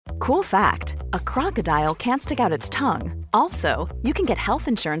Cool fact, a crocodile can't stick out its tongue. Also, you can get health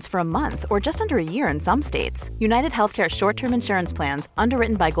insurance for a month or just under a year in some states. United Healthcare short-term insurance plans,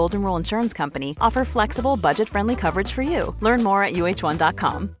 underwritten by Golden Rule Insurance Company, offer flexible, budget-friendly coverage for you. Learn more at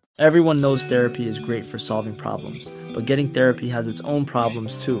uh1.com. Everyone knows therapy is great for solving problems, but getting therapy has its own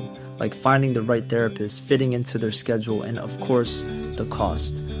problems too, like finding the right therapist, fitting into their schedule, and of course, the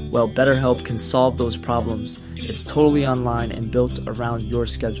cost. Well, BetterHelp can solve those problems. It's totally online and built around your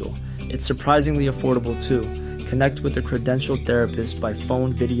schedule. It's surprisingly affordable too. Connect with a credentialed therapist by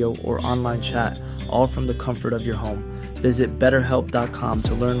phone, video, or online chat, all from the comfort of your home. Visit BetterHelp.com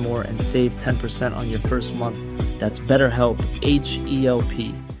to learn more and save 10% on your first month. That's BetterHelp,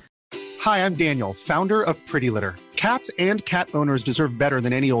 H-E-L-P. Hi, I'm Daniel, founder of Pretty Litter. Cats and cat owners deserve better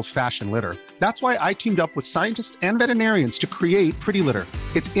than any old-fashioned litter. That's why I teamed up with scientists and veterinarians to create Pretty Litter.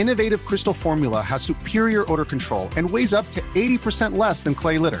 Its innovative crystal formula has superior odor control and weighs up to 80% less than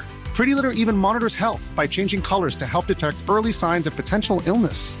clay litter. Pretty Litter even monitors health by changing colors to help detect early signs of potential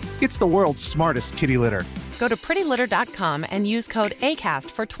illness. It's the world's smartest kitty litter. Go to prettylitter.com and use code ACAST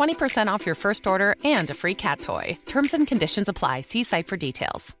for 20% off your first order and a free cat toy. Terms and conditions apply. See site for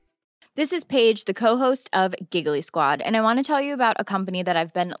details. This is Paige, the co-host of Giggly Squad, and I want to tell you about a company that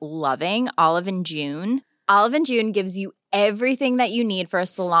I've been loving, Olive & June. Olive & June gives you everything that you need for a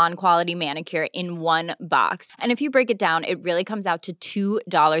salon-quality manicure in one box. And if you break it down, it really comes out to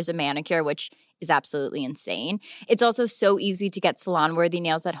 $2 a manicure, which is absolutely insane. It's also so easy to get salon-worthy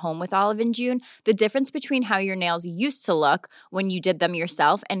nails at home with Olive & June. The difference between how your nails used to look when you did them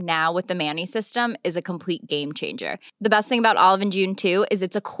yourself and now with the Mani system is a complete game changer. The best thing about Olive & June, too, is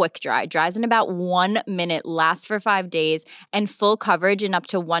it's a quick dry. Dries in about 1 minute, lasts for 5 days, and full coverage in up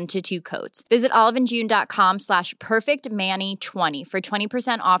to 1 to 2 coats. Visit oliveandjune.com/perfectmani20 for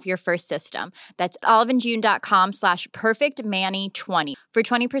 20% off your first system. That's oliveandjune.com/perfectmani20 for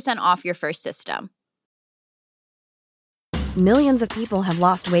 20% off your first system. Millions of people have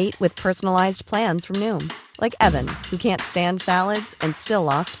lost weight with personalized plans from Noom. Like Evan, who can't stand salads and still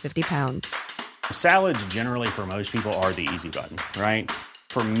lost 50 pounds. Salads generally for most people are the easy button, right?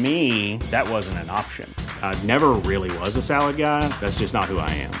 For me, that wasn't an option. I never really was a salad guy. That's just not who I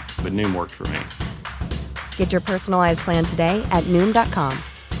am. But Noom worked for me. Get your personalized plan today at Noom.com.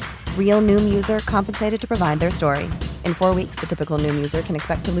 Real Noom user compensated to provide their story. In 4 weeks, the typical Noom user can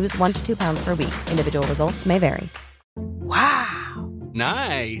expect to lose 1 to 2 pounds per week. Individual results may vary. Wow.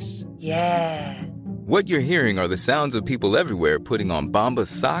 Nice. Yeah. What you're hearing are the sounds of people everywhere putting on Bombas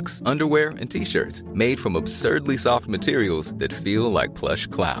socks, underwear, and T-shirts made from absurdly soft materials that feel like plush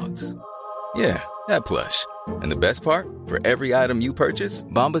clouds. Yeah, that plush. And the best part? For every item you purchase,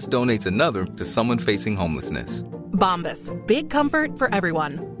 Bombas donates another to someone facing homelessness. Bombas. Big comfort for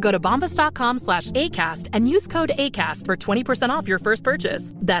everyone. Go to bombas.com/ACAST and use code ACAST for 20% off your first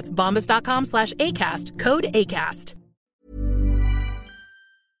purchase. That's bombas.com/ACAST. Code ACAST.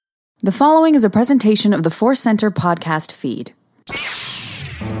 The following is a presentation of the Force Center podcast feed.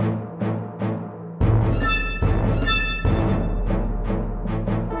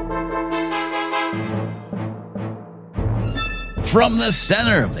 From the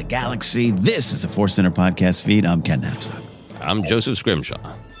center of the galaxy, this is a Force Center podcast feed. I'm Ken Knapsack. I'm Joseph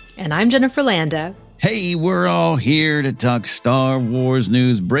Scrimshaw. And I'm Jennifer Landa. Hey, we're all here to talk Star Wars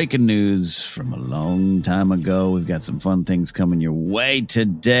news, breaking news from a long time ago. We've got some fun things coming your way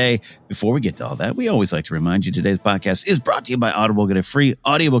today. Before we get to all that, we always like to remind you today's podcast is brought to you by Audible. Get a free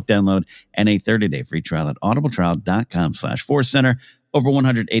audiobook download and a 30-day free trial at audibletrial.com/ForceCenter. Over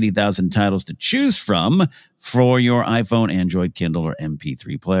 180,000 titles to choose from for your iPhone, Android, Kindle, or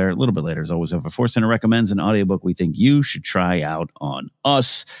MP3 player. A little bit later, as always, over Force Center recommends an audiobook we think you should try out on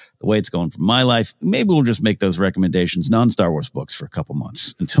us. The way it's going for my life, maybe we'll just make those recommendations non-Star Wars books for a couple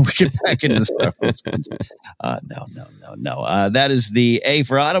months until we get back into Star Wars. No. That is the A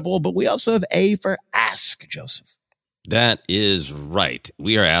for Audible, but we also have A for Ask, Joseph. That is right.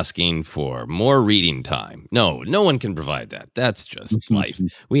 We are asking for more reading time. No one can provide that. That's just life.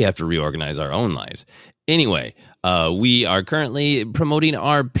 We have to reorganize our own lives. Anyway, we are currently promoting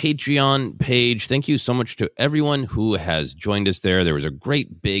our Patreon page. Thank you so much to everyone who has joined us there. There was a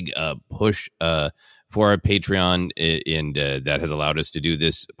great big push for our Patreon, and that has allowed us to do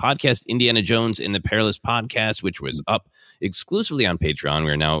this podcast, Indiana Jones and the Perilous Podcast, which was up exclusively on Patreon.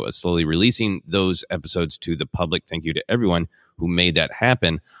 We are now slowly releasing those episodes to the public. Thank you to everyone who made that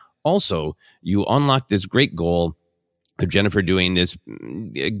happen. Also, you unlocked this great goal of Jennifer doing this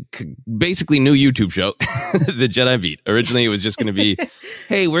basically new YouTube show, The Jedi Beat. Originally, it was just going to be,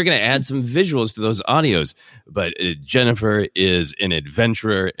 hey, we're going to add some visuals to those audios. But Jennifer is an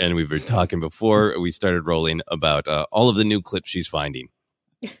adventurer, and we were talking before we started rolling about all of the new clips she's finding.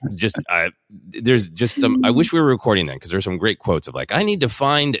 there's just some, I wish we were recording that because there's some great quotes of like, I need to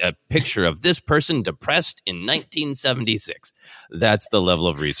find a picture of this person depressed in 1976. That's the level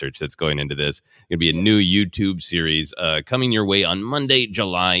of research that's going into this. It's going to be a new YouTube series coming your way on Monday,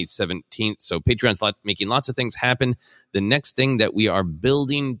 July 17th. So Patreon's making lots of things happen. The next thing that we are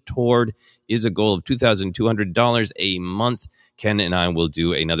building toward is a goal of $2,200 a month. Ken and I will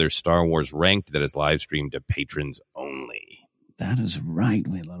do another Star Wars Ranked that is live streamed to patrons only. That is right.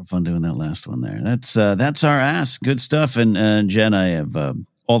 We had a lot of fun doing that last one there. That's our ask. Good stuff. And Jen, I have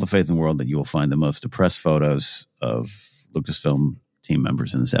all the faith in the world that you will find the most depressed photos of Lucasfilm team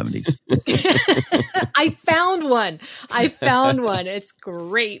members in the 70s. I found one. It's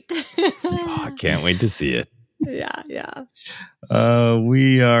great. I can't wait to see it. Yeah.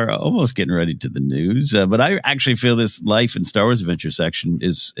 We are almost getting ready to the news, but I actually feel this Life in Star Wars Adventure section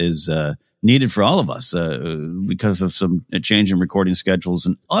is needed for all of us because of some change in recording schedules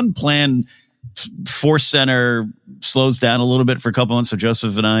and unplanned Force Center slows down a little bit for a couple months so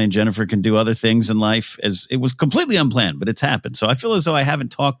Joseph and I and Jennifer can do other things in life. As it was completely unplanned, but it's happened. So I feel as though I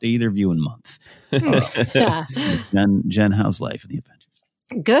haven't talked to either of you in months. Jen, how's life in the adventure?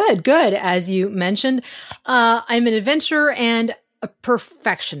 Good. As you mentioned, I'm an adventurer and a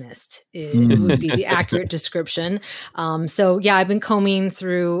perfectionist would be the accurate description. So yeah, I've been combing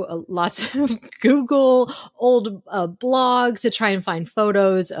through lots of Google old blogs to try and find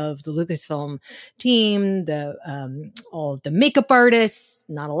photos of the Lucasfilm team, all of the makeup artists,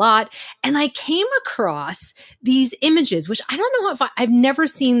 not a lot. And I came across these images, which I don't know if I've never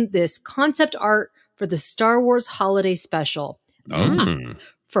seen this concept art for the Star Wars Holiday Special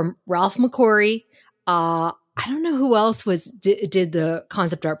from Ralph McQuarrie. I don't know who else did the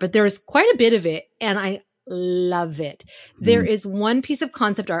concept art, but there's quite a bit of it, and I love it. There is one piece of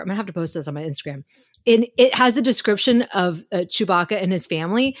concept art. I'm gonna have to post this on my Instagram. And it has a description of Chewbacca and his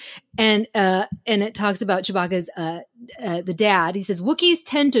family, and it talks about Chewbacca's the dad. He says Wookiees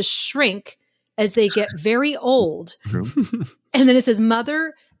tend to shrink as they get very old, and then it says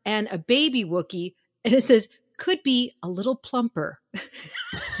mother and a baby Wookiee, and it says could be a little plumper.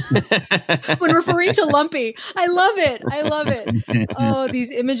 When referring to Lumpy, I love it. Oh, these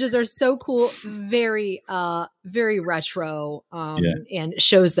images are so cool. Very, very retro, and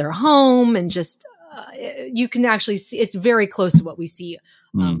shows their home and just, you can actually see it's very close to what we see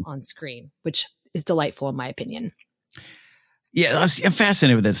on screen, which is delightful in my opinion. Yeah, I'm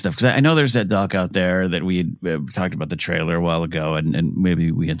fascinated with that stuff because I know there's that doc out there that we had talked about the trailer a while ago, and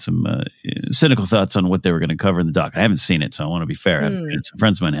maybe we had some cynical thoughts on what they were going to cover in the doc. I haven't seen it, so I want to be fair. Some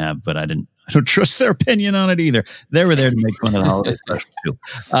friends of mine have, but I don't trust their opinion on it either. They were there to make fun of the holiday special too.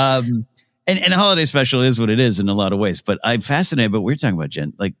 And the holiday special is what it is in a lot of ways. But I'm fascinated. But we're talking about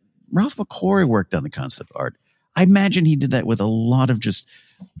Jen, like Ralph McQuarrie worked on the concept art. I imagine he did that with a lot of just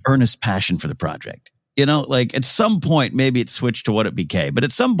earnest passion for the project. You know, like at some point, maybe it switched to what it became. But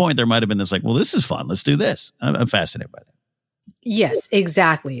at some point, there might have been this like, well, this is fun. Let's do this. I'm fascinated by that. Yes,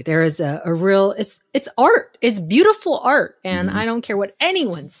 exactly. There is a real, it's art. It's beautiful art. And I don't care what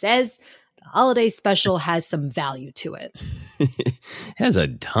anyone says. The holiday special has some value to it. It has a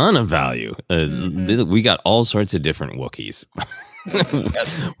ton of value. We got all sorts of different Wookiees.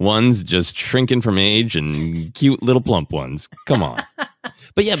 Ones just shrinking from age and cute little plump ones. Come on.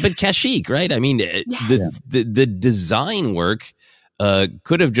 But Kashyyyk, right? I mean, the design work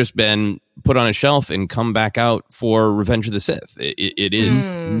could have just been put on a shelf and come back out for Revenge of the Sith. It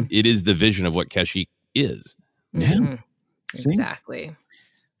is the vision of what Kashyyyk is. Yeah, exactly.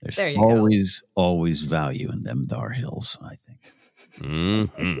 There's always value in them Thar Hills, I think.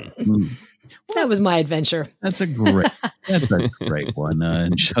 That was my adventure. That's a great one.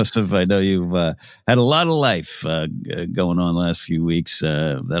 And Joseph, I know you've had a lot of life going on the last few weeks.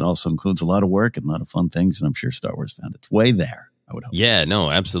 That also includes a lot of work and a lot of fun things. And I'm sure Star Wars found its way there. I would hope. Yeah, no,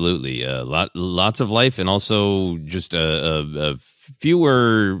 absolutely. Lots of life, and also just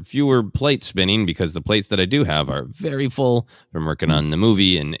fewer plates spinning because the plates that I do have are very full from working on the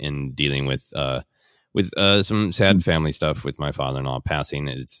movie and dealing with some sad family stuff with my father-in-law passing.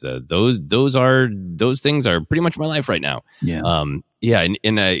 It's those things are pretty much my life right now. Yeah.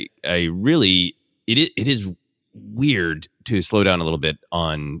 And I really it is weird to slow down a little bit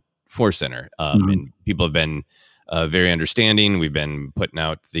on Force Center. And people have been very understanding. We've been putting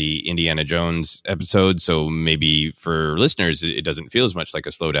out the Indiana Jones episode, so maybe for listeners it doesn't feel as much like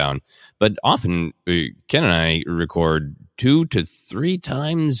a slowdown. But often Ken and I record 2 to 3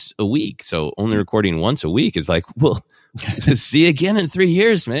 times a week, so only recording once a week is like, well, see you again in 3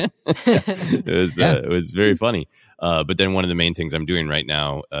 years, man. It was very funny. But then one of the main things I'm doing right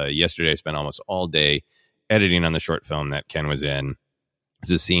now, yesterday I spent almost all day editing on the short film that Ken was in.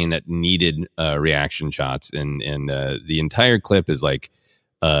 It's a scene that needed reaction shots, and the entire clip is like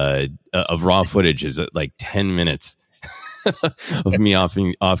of raw footage is like 10 minutes of me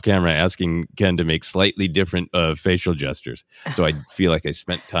off camera asking Ken to make slightly different facial gestures. So I feel like I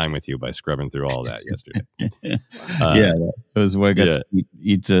spent time with you by scrubbing through all that yesterday. Yeah, that was where I got to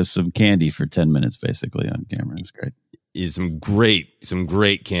eat some candy for 10 minutes basically on camera. It was great. Is some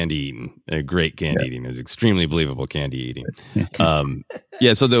great candy eating. Great candy eating. It was extremely believable candy eating.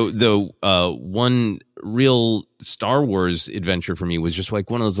 So the one real Star Wars adventure for me was just like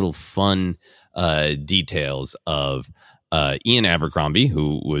one of those little fun details of Ian Abercrombie,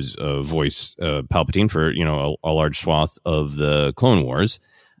 who was voice Palpatine for a large swath of the Clone Wars.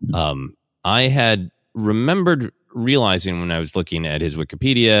 I had remembered realizing when I was looking at his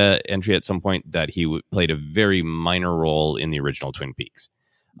Wikipedia entry at some point that he played a very minor role in the original Twin Peaks.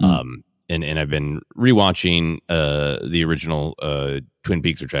 And I've been rewatching the original Twin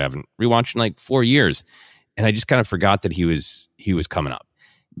Peaks, which I haven't rewatched in like 4 years, and I just kind of forgot that he was coming up.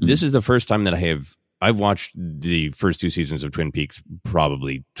 This is the first time that I've watched the first 2 seasons of Twin Peaks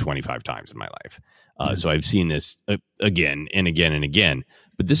probably 25 times in my life. So I've seen this again and again and again,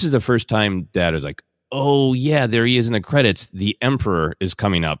 but this is the first time that I was like, oh yeah, there he is in the credits. The Emperor is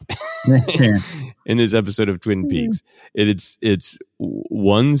coming up in this episode of Twin Peaks. It's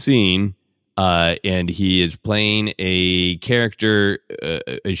one scene, and he is playing a character,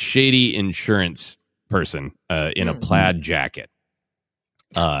 a shady insurance person, in a plaid jacket.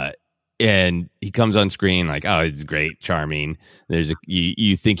 And he comes on screen like, oh, it's great, charming.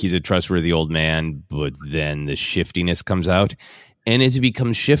 You think he's a trustworthy old man, but then the shiftiness comes out. And as he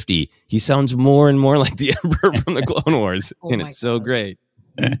becomes shifty, he sounds more and more like the Emperor from the Clone Wars, and it's so great.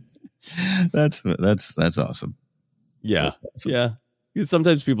 That's awesome. Yeah, that's awesome. Yeah.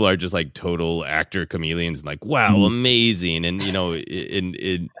 Sometimes people are just like total actor chameleons, and like, wow, amazing, and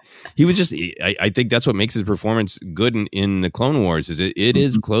he was just. I think that's what makes his performance good in the Clone Wars. Is it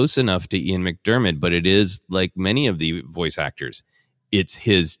is close enough to Ian McDiarmid, but it is like many of the voice actors. It's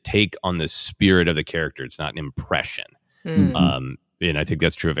his take on the spirit of the character. It's not an impression. And I think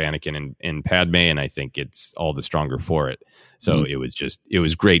that's true of Anakin and Padme, and I think it's all the stronger for it. So it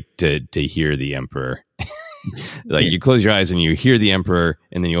was great to hear the Emperor. Like you close your eyes and you hear the Emperor,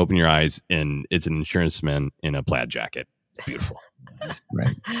 and then you open your eyes and it's an insurance man in a plaid jacket. Beautiful. That's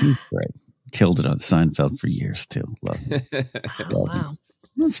right. Right. Killed it on Seinfeld for years too. Love it. Wow.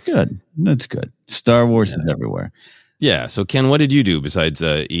 That's good. Star Wars is everywhere. Yeah. So Ken, what did you do besides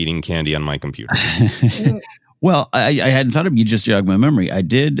eating candy on my computer? Well, I hadn't thought of you, just jogged my memory. I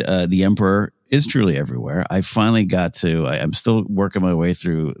did. The Emperor is truly everywhere. I finally got to, I'm still working my way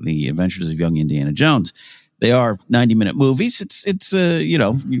through the Adventures of Young Indiana Jones. They are 90-minute movies. It's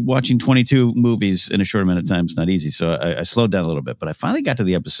watching 22 movies in a short amount of time is not easy. So I slowed down a little bit, but I finally got to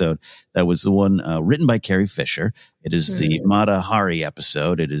the episode that was the one written by Carrie Fisher. It is the Mata Hari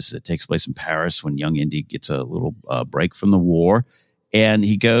episode. It takes place in Paris when young Indy gets a little break from the war. And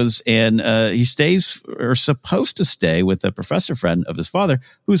he goes and he stays, or supposed to stay, with a professor friend of his father,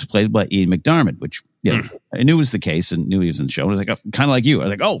 who's played by Ian McDiarmid, which I knew was the case and knew he was in the show. I was like, kind of like you. I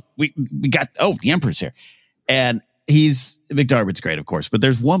was like, we got the Emperor's here, and McDiarmid's great, of course. But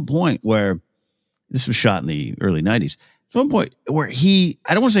there's one point where this was shot in the early 90s. There's one point where I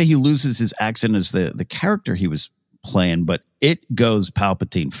don't want to say he loses his accent as the character he was playing, but it goes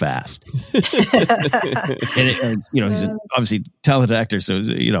Palpatine fast. and he's obviously talented actor, so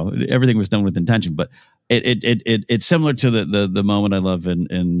everything was done with intention. But it's similar to the moment I love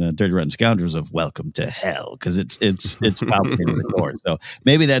in Dirty Rotten Scoundrels of "Welcome to Hell," because it's Palpatine in the court. So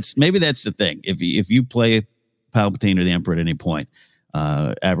maybe that's the thing. If you play Palpatine or the Emperor at any point,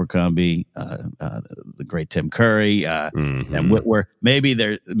 Abercrombie, the great Tim Curry, and Whitwer, maybe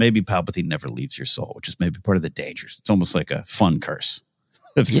Palpatine never leaves your soul, which is maybe part of the dangers. It's almost like a fun curse.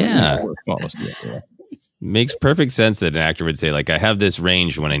 Makes perfect sense that an actor would say, like, I have this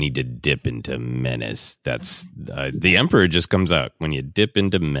range when I need to dip into menace. That's the Emperor just comes out when you dip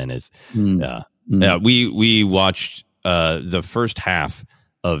into menace. We watched the first half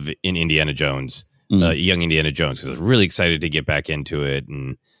of in Indiana Jones. Young Indiana Jones, because I was really excited to get back into it,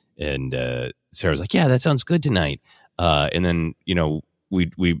 and Sarah was like, "Yeah, that sounds good tonight." And then we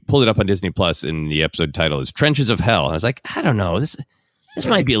pulled it up on Disney Plus, and the episode title is "Trenches of Hell." And I was like, I don't know, this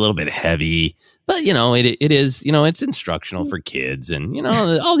might be a little bit heavy, but it is it's instructional for kids, and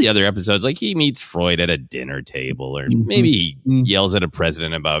all the other episodes, like he meets Freud at a dinner table, or maybe he yells at a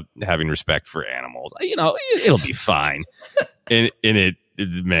president about having respect for animals. It'll be fine, and it.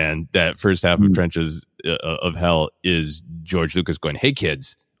 Man, that first half of Trenches of Hell is George Lucas going, "Hey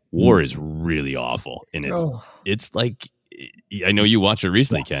kids, war is really awful," and it's like I know you watched it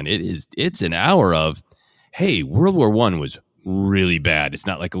recently, Ken. It's an hour of, hey, World War I was really bad. It's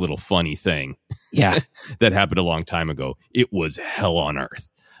not like a little funny thing. Yeah. That happened a long time ago. It was hell on earth.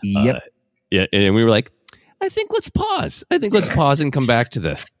 Yep. Yeah. And we were like, I think let's pause. And come back to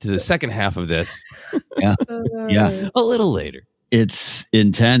the second half of this. Yeah. Yeah. A little later. It's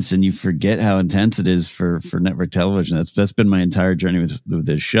intense, and you forget how intense it is for network television. That's been my entire journey with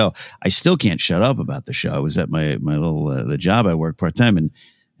this show. I still can't shut up about the show. I was at my little the job I work part time,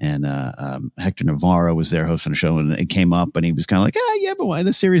 and Hector Navarro was there hosting a show, and it came up, and he was kind of like, yeah, but why?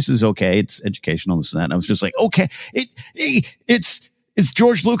 The series is okay. It's educational, this and that. And I was just like, okay, it's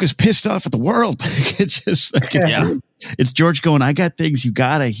George Lucas pissed off at the world. It's just it's George going, I got things you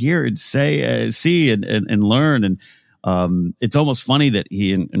gotta hear and say, see, and learn. And it's almost funny that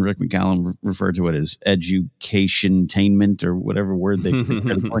he and Rick McCallum refer to it as education-tainment or whatever word they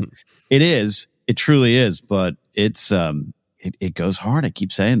it is. It truly is, but it's it goes hard. I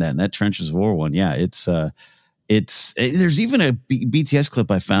keep saying that. And that Trenches of War one, yeah, it's there's even a BTS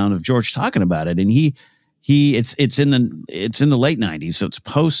clip I found of George talking about it, and it's in the late 90s, so it's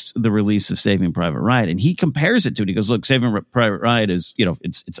post the release of Saving Private Ryan, and he compares it to it. He goes, look, Saving Private Ryan is,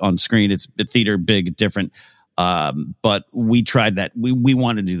 it's on screen, it's theater, big, different. But we tried that. We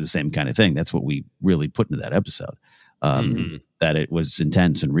wanted to do the same kind of thing. That's what we really put into that episode. That it was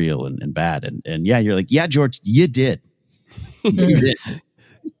intense and real and bad. And yeah, you're like, yeah, George, you did. You did.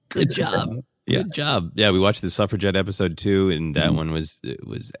 Good job. Yeah. Good job. Yeah, we watched the Suffragette episode too, and that one was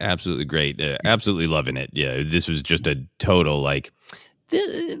absolutely great. Absolutely loving it. Yeah, this was just a total life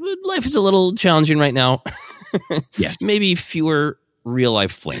is a little challenging right now. Yes, maybe fewer real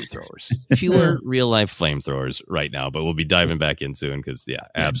life flamethrowers. Right now, but we'll be diving back in soon because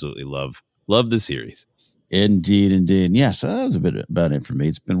absolutely love the series. Indeed. Yeah, so that was a bit about it for me.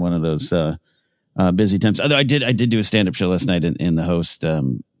 It's been one of those busy times. Although I did do a stand-up show last night, and the host,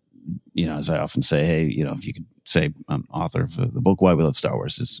 as I often say, hey, if you could say I'm author of the book Why We Love Star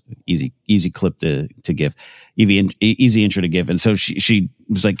Wars, is easy clip to give, easy intro to give. And so she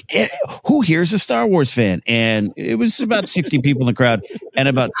was like, who here's a Star Wars fan? And it was about 60 people in the crowd, and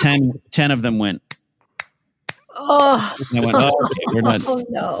about 10 of them went, oh, and I went,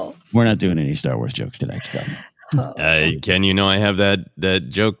 okay, we're not doing any Star Wars jokes tonight. Ken, I have that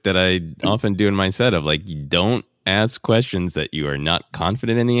joke that I often do in my set of like, don't ask questions that you are not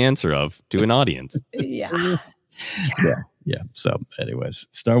confident in the answer of to an audience. Yeah. So anyways,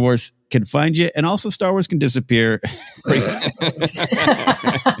 Star Wars can find you, and also Star Wars can disappear.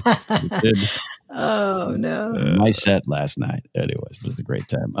 Oh no. My set last night. Anyways, it was a great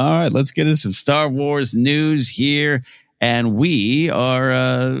time. All right, let's get into some Star Wars news here. And we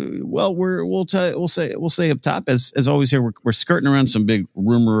are, we'll say up top, as always here, we're skirting around some big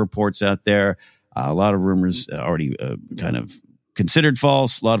rumor reports out there. A lot of rumors already kind of considered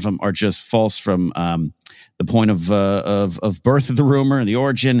false. A lot of them are just false from the point of birth of the rumor and the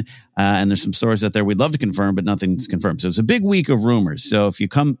origin. And there's some stories out there we'd love to confirm, but nothing's confirmed. So it's a big week of rumors. So if you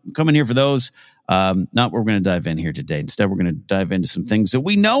come in here for those, not what we're going to dive in here today. Instead, we're going to dive into some things that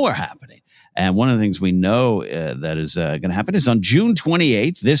we know are happening. And one of the things we know that is going to happen is on June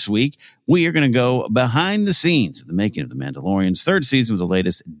 28th, this week, we are going to go behind the scenes of the making of The Mandalorian's third season with the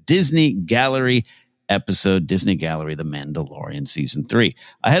latest Disney Gallery episode, Disney Gallery, The Mandalorian Season 3.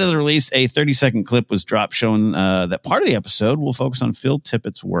 Ahead of the release, a 30-second clip was dropped showing that part of the episode will focus on Phil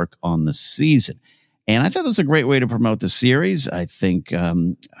Tippett's work on the season. And I thought that was a great way to promote the series. I think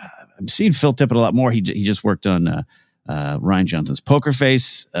I'm seeing Phil Tippett a lot more. He just worked on Rian Johnson's Poker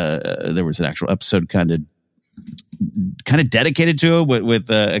Face. There was an actual episode kind of dedicated to it with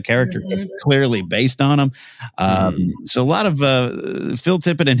a character that's clearly based on him. So a lot of Phil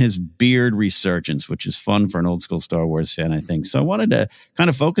Tippett and his beard resurgence, which is fun for an old school Star Wars fan, I think. So I wanted to kind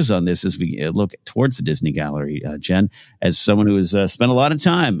of focus on this as we look towards the Disney Gallery, Jen, as someone who has spent a lot of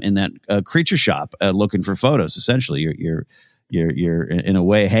time in that creature shop looking for photos. Essentially, you're in a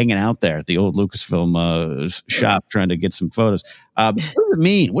way hanging out there at the old Lucasfilm shop trying to get some photos. What does it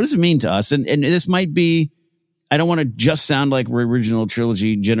mean? What does it mean to us? And this might be, I don't want to just sound like we're original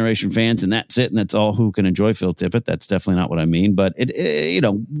trilogy generation fans and that's it. And that's all who can enjoy Phil Tippett. That's definitely not what I mean. But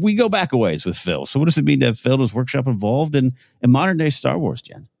we go back a ways with Phil. So what does it mean to have Phil, his workshop involved in modern day Star Wars,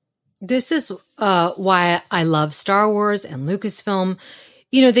 Jen? This is why I love Star Wars and Lucasfilm.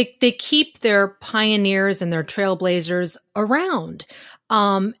 They keep their pioneers and their trailblazers around.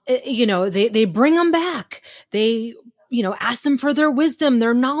 They bring them back. They, ask them for their wisdom,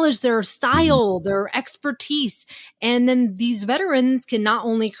 their knowledge, their style, their expertise. And then these veterans can not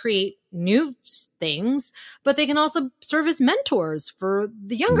only create new things, but they can also serve as mentors for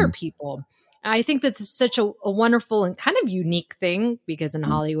the younger people. I think that's such a wonderful and kind of unique thing, because in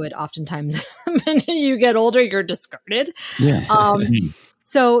Hollywood, oftentimes when you get older, you're discarded. Yeah.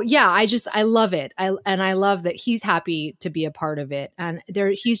 So yeah, I love it. I love that he's happy to be a part of it. And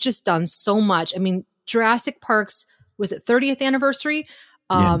he's just done so much. I mean, Jurassic Park's, was it 30th anniversary?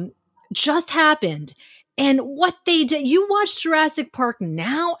 Just happened. And what they did, you watch Jurassic Park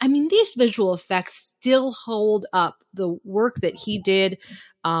now, I mean, these visual effects still hold up. The work that he did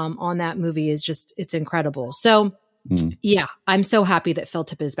on that movie is just, it's incredible. So yeah, I'm so happy that Phil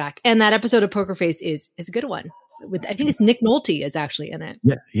Tippett is back. And that episode of Poker Face is a good one. I think it's Nick Nolte is actually in it.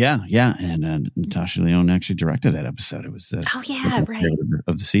 Yeah. And Natasha Lyonne actually directed that episode. It was right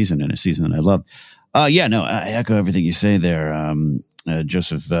of the season, and a season that I loved. I echo everything you say there,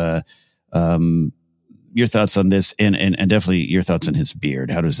 Joseph. Your thoughts on this, and definitely your thoughts on his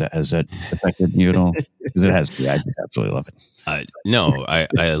beard. Has that affected you at all? Because it has. I just absolutely love it. No,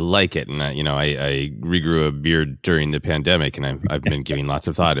 I like it, and I regrew a beard during the pandemic, and I've been giving lots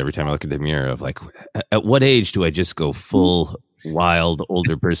of thought every time I look at the mirror of like, at what age do I just go full wild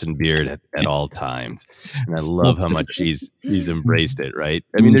older person beard at all times? And I love how much he's embraced it. Right?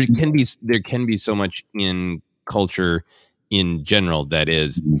 I mean, there can be so much in culture in general that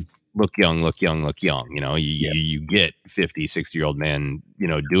is. Look young. You get 50, 60-year-old men,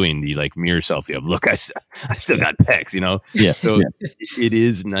 doing the like mirror selfie of, look, I still got pecs, Yeah. So it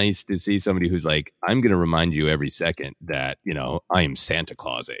is nice to see somebody who's like, I'm going to remind you every second that, I am Santa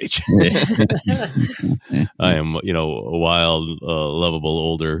Claus age. I am, a wild,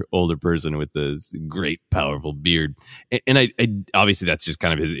 lovable, older person with this great, powerful beard. And I obviously that's just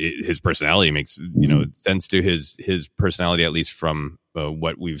kind of his personality makes, sense to his personality, at least from,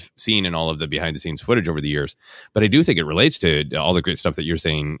 what we've seen in all of the behind the scenes footage over the years. But I do think it relates to all the great stuff that you're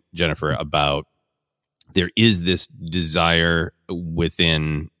saying, Jennifer, about there is this desire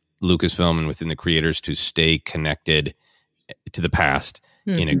within Lucasfilm and within the creators to stay connected to the past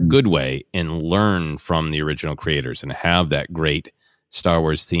in a good way and learn from the original creators and have that great Star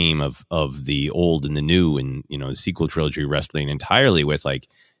Wars theme of the old and the new, and, the sequel trilogy wrestling entirely with like,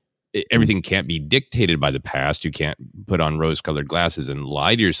 everything can't be dictated by the past. You can't put on rose-colored glasses and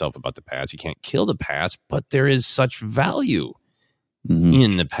lie to yourself about the past. You can't kill the past, but there is such value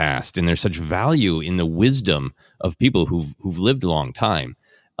in the past, and there's such value in the wisdom of people who've lived a long time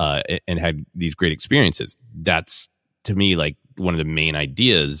and had these great experiences. That's, to me, like one of the main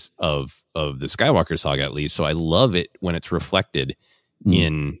ideas of the Skywalker saga, at least. So I love it when it's reflected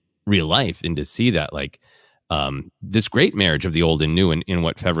in real life, and to see that, like, this great marriage of the old and new, and in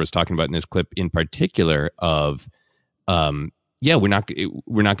what Favreau's talking about in this clip in particular of, we're not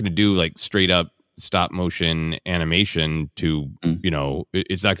going to do like straight up stop motion animation to,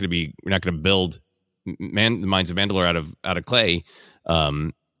 it's not going to be, we're not going to build the Minds of Mandalore out of clay,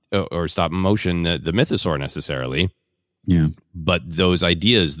 or stop motion, the mythosaur necessarily. Yeah. But those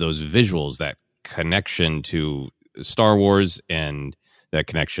ideas, those visuals, that connection to Star Wars and that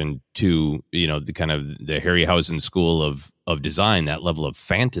connection to, the kind of the Harryhausen school of design, that level of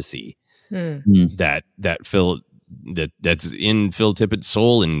fantasy that's in Phil Tippett's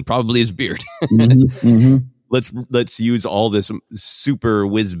soul and probably his beard. Let's use all this super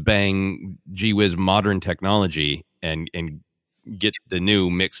whiz bang, gee whiz modern technology and get the new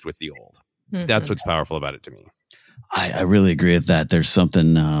mixed with the old. That's what's powerful about it to me. I really agree with that. There's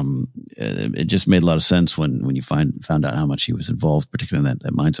something, it just made a lot of sense when you found out how much he was involved, particularly in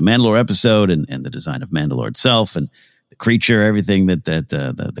that Minds of Mandalore episode and the design of Mandalore itself and the creature, everything that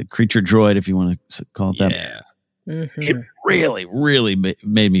the creature droid, if you want to call it that. Yeah. It really, really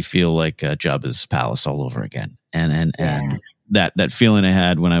made me feel like Jabba's palace all over again. And that feeling I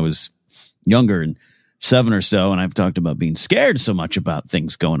had when I was younger and 7 or so, and I've talked about being scared so much about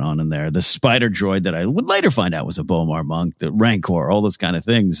things going on in there. The spider droid that I would later find out was a Bomar monk, the Rancor, all those kind of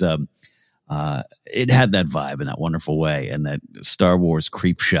things. It had that vibe in that wonderful way, and that Star Wars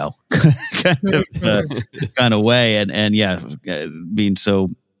creep show kind of way. And being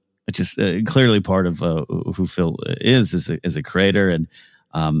so just clearly part of who Phil is as a creator. And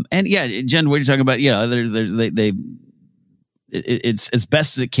Jen, what you're talking about, it's as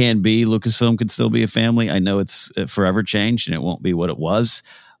best as it can be. Lucasfilm could still be a family. I know it's forever changed and it won't be what it was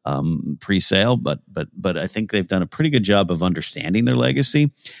pre-sale, but I think they've done a pretty good job of understanding their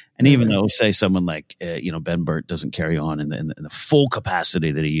legacy. And even though, say, someone like Ben Burtt doesn't carry on in the full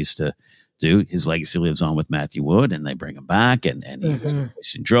capacity that he used to do, his legacy lives on with Matthew Wood, and they bring him back, and he's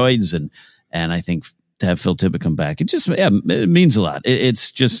voicing droids, and I think to have Phil Tippett come back, it means a lot.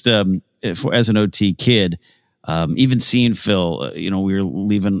 It's just as an OT kid. Even seeing Phil, we were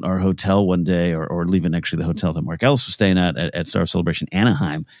leaving our hotel one day or leaving actually the hotel that Mark Ellis was staying at Star Celebration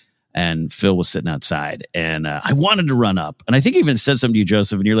Anaheim. and Phil was sitting outside, and I wanted to run up, and I think I even said something to you,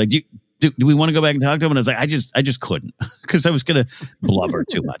 Joseph, and you're like, do we want to go back and talk to him? And I was like, I just couldn't, because I was going to blubber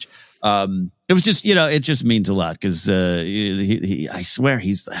too much. It was just, it just means a lot, because I swear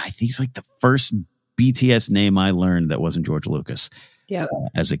he's like the first BTS name I learned that wasn't George Lucas. Yeah,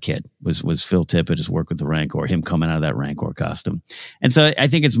 as a kid was Phil Tippett, his work with the Rancor, him coming out of that Rancor costume. And so I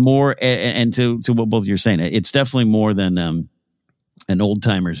think it's more, and to what both of you are saying, it's definitely more than an old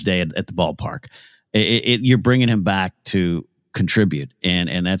timer's day at the ballpark. You're bringing him back to contribute,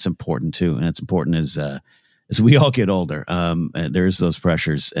 and that's important too. And that's important as we all get older. There's those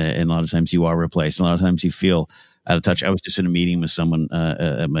pressures, and a lot of times you are replaced. A lot of times you feel out of touch. I was just in a meeting with someone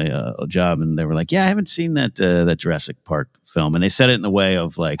at my job, and they were like, "Yeah, I haven't seen that Jurassic Park film," and they said it in the way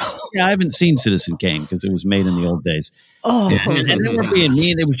of like, "Yeah, I haven't seen Citizen Kane because it was made in the old days." And they were being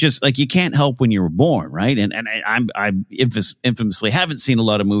mean. It was just like, you can't help when you were born, right? And I infamously haven't seen a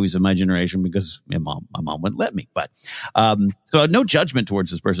lot of movies of my generation because my mom wouldn't let me. But so no judgment towards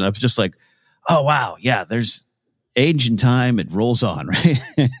this person. I was just like, oh wow, yeah. There's age and time; it rolls on, right?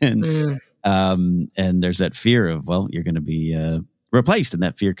 And there's that fear of, well, you're going to be replaced, and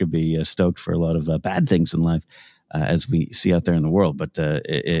that fear could be stoked for a lot of bad things in life, as we see out there in the world. But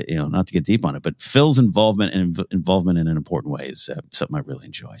not to get deep on it, but Phil's involvement in an important way is something I really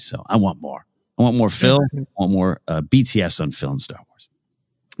enjoy. So I want more. I want more Phil. I want more BTS on Phil and Star Wars.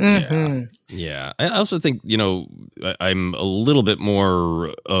 Yeah. I also think I'm a little bit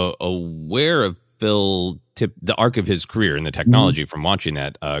more aware of Phil the arc of his career in the technology from watching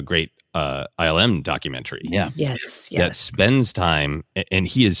that great ILM documentary. Yeah. Yes. That spends time, and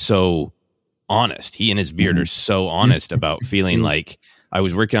he is so honest. He and his beard are so honest about feeling like, I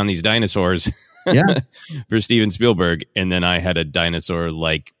was working on these dinosaurs for Steven Spielberg, and then I had a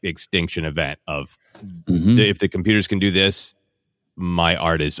dinosaur-like extinction event of if the computers can do this, my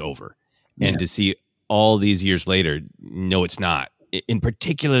art is over. And to see all these years later, no, it's not. In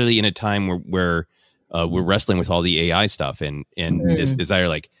particularly in a time where we're wrestling with all the AI stuff and this desire,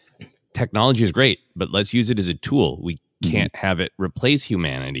 like, technology is great, but let's use it as a tool. We can't have it replace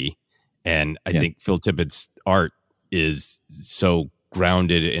humanity. And I think Phil Tippett's art is so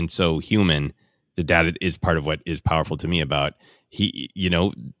grounded and so human that is part of what is powerful to me about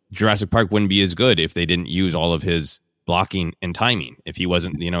Jurassic Park wouldn't be as good if they didn't use all of his blocking and timing. If he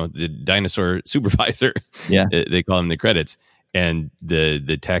wasn't, the dinosaur supervisor, they call him the credits. And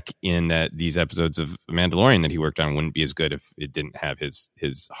the tech in these episodes of Mandalorian that he worked on wouldn't be as good if it didn't have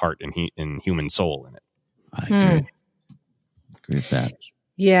his heart and human soul in it. I agree. Agree with that.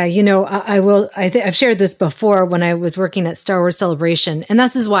 Yeah, I will. I've shared this before when I was working at Star Wars Celebration, and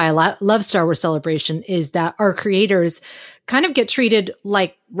this is why I love Star Wars Celebration, is that our creators kind of get treated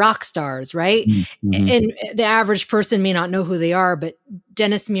like rock stars, right? And the average person may not know who they are, but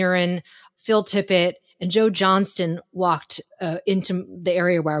Dennis Muren, Phil Tippett, and Joe Johnston walked into the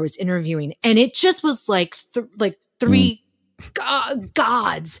area where I was interviewing, and it just was like three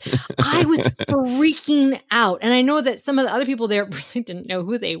gods. I was freaking out, and I know that some of the other people there really didn't know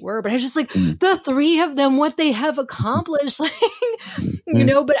who they were, but I was just like, the three of them, what they have accomplished,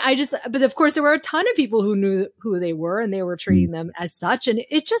 But of course, there were a ton of people who knew who they were, and they were treating them as such, and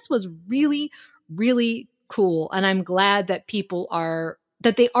it just was really, really cool. And I'm glad that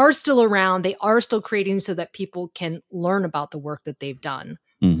they are still around. They are still creating so that people can learn about the work that they've done.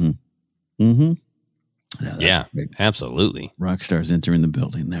 Yeah, absolutely. Rock stars entering the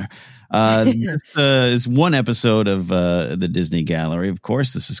building there. This is one episode of the Disney Gallery. Of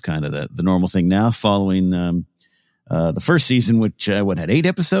course, this is kind of the normal thing now, following the first season, which had 8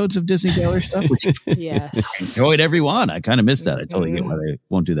 episodes of Disney Gallery stuff, which I enjoyed every one. I kind of missed that. I totally get why they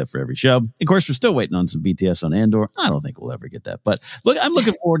won't do that for every show. Of course, we're still waiting on some BTS on Andor. I don't think we'll ever get that. But look, I'm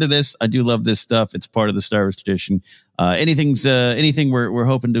looking forward to this. I do love this stuff. It's part of the Star Wars tradition. Anything we're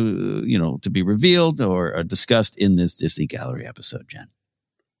hoping to be revealed or discussed in this Disney Gallery episode, Jen?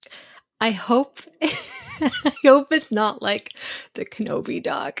 I hope it's not like the Kenobi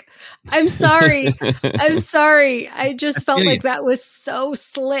doc. I'm sorry. I just felt like that was so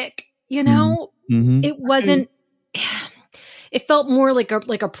slick. It wasn't. It felt more like a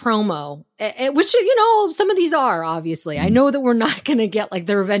promo, which some of these are obviously. I know that we're not going to get like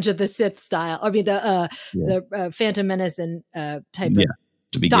the Revenge of the Sith style. I mean the Phantom Menace and type of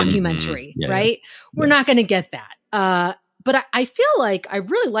documentary, right? We're not going to get that. But I feel like I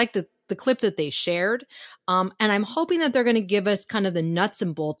really like the clip that they shared. And I'm hoping that they're going to give us kind of the nuts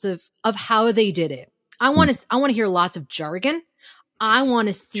and bolts of how they did it. I want to hear lots of jargon. I want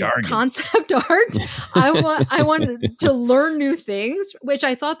to see concept art. I want to learn new things, which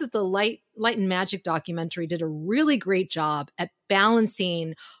I thought that the Light and Magic documentary did a really great job at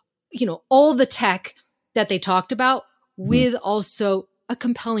balancing all the tech that they talked about with also a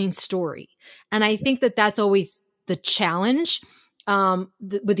compelling story. And I think that that's always the challenge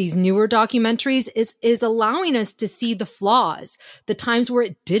with these newer documentaries is allowing us to see the flaws, the times where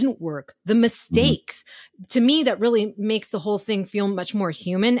it didn't work, the mistakes. To me, that really makes the whole thing feel much more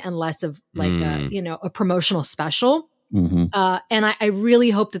human and less of like a promotional special. And I really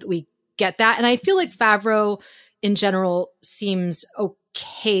hope that we get that. And I feel like Favreau in general seems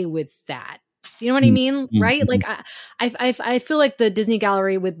okay with that. You know what I mean? Right? Like I feel like the Disney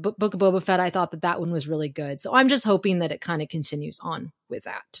Gallery with Book of Boba Fett, I thought that one was really good. So I'm just hoping that it kind of continues on with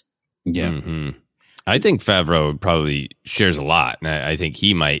that. Yeah. I think Favreau probably shares a lot. And I think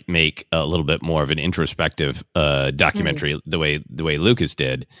he might make a little bit more of an introspective documentary the way Lucas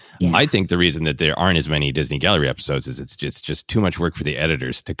did. Yeah. I think the reason that there aren't as many Disney Gallery episodes is it's just too much work for the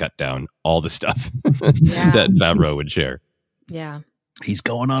editors to cut down all the stuff that Favreau would share. Yeah. He's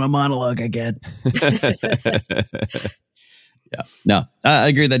going on a monologue again. Yeah. No, I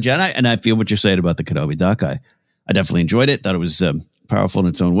agree with that, Jen. And I feel what you're saying about the Kenobi doc. I definitely enjoyed it. Thought it was powerful in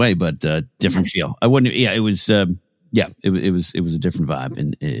its own way, but different feel. I wouldn't. Yeah, it was. It was a different vibe.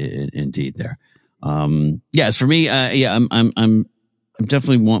 Indeed, there. As for me, I'm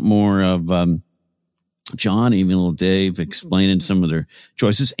definitely want more of John, even little Dave, explaining some of their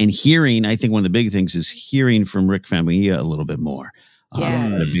choices and hearing. I think one of the big things is hearing from Rick Famuyiwa a little bit more.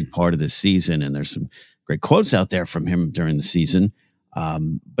 A big part of this season, and there's some great quotes out there from him during the season.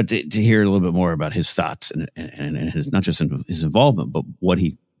 But to hear a little bit more about his thoughts and his, not just his involvement, but what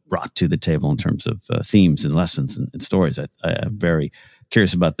he brought to the table in terms of themes and lessons and stories. I'm very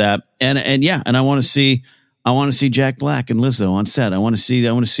curious about that. And I want to see Jack Black and Lizzo on set. I want to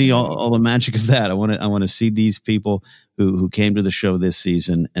see all the magic of that. I want to see these people who came to the show this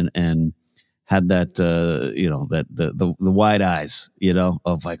season and had that, the wide eyes,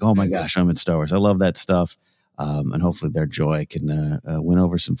 of like, oh my gosh, I'm in Star Wars. I love that stuff. And hopefully their joy can win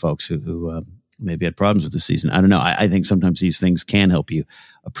over some folks who maybe had problems with the season. I don't know. I think sometimes these things can help you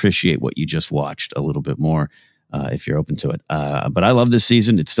appreciate what you just watched a little bit more if you're open to it. But I love this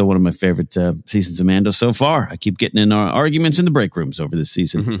season. It's still one of my favorite seasons of Mando so far. I keep getting in arguments in the break rooms over this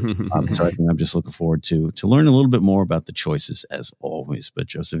season. So I think I'm just looking forward to learn a little bit more about the choices as always. But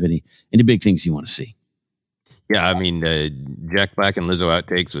Joseph, any big things you want to see? Yeah, I mean, Jack Black and Lizzo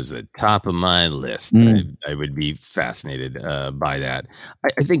outtakes was the top of my list. I would be fascinated by that.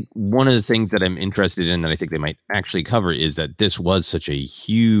 I think one of the things that I'm interested in that I think they might actually cover is that this was such a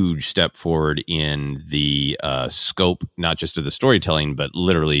huge step forward in the scope, not just of the storytelling, but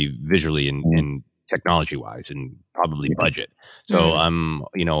literally visually and technology-wise and probably budget. So I'm,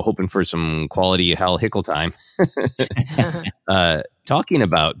 hoping for some quality Hal Hickle time. Talking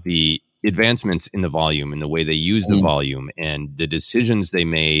about the advancements in the volume and the way they use the volume and the decisions they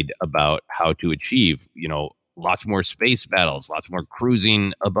made about how to achieve, lots more space battles, lots more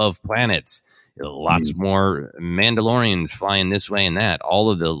cruising above planets, lots more Mandalorians flying this way and that, all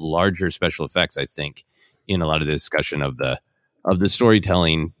of the larger special effects, I think, in a lot of the discussion of the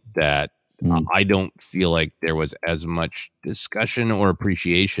storytelling that I don't feel like there was as much discussion or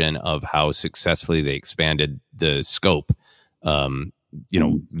appreciation of how successfully they expanded the scope,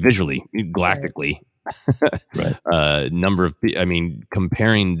 visually, galactically, number of,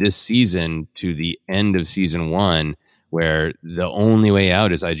 comparing this season to the end of season 1, where the only way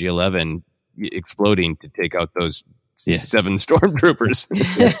out is IG-11 exploding to take out those 7 stormtroopers,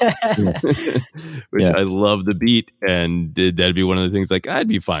 which I love the beat. And that'd be one of the things, like, I'd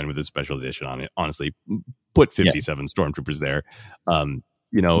be fine with a special edition on it. Honestly, put 57 stormtroopers there.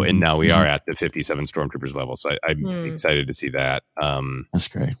 And now we are at the 57 stormtroopers level. So I'm excited to see that. That's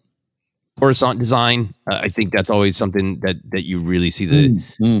great. Coruscant design. I think that's always something that you really see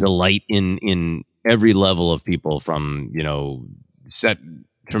the light in every level of people, from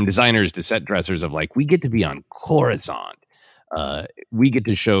designers to set dressers, of like, we get to be on Coruscant. We get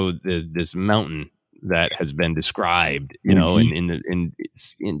to show this mountain that has been described, and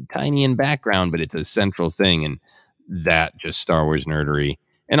it's tiny in background, but it's a central thing. And that just Star Wars nerdery.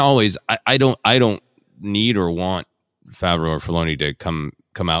 And always, I don't need or want Favreau or Filoni to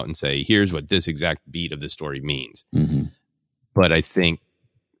come out and say, here's what this exact beat of the story means. But I think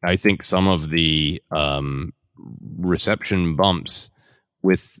some of the reception bumps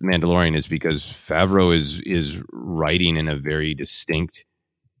with Mandalorian is because Favreau is writing in a very distinct,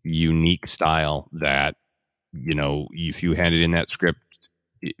 unique style that, if you handed in that script,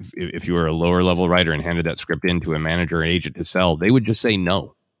 if you were a lower level writer and handed that script in to a manager or agent to sell, they would just say,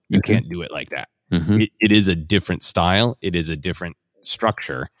 no, you can't do it like that. It is a different style. It is a different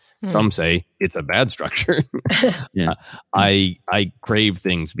structure. Some say it's a bad structure. I crave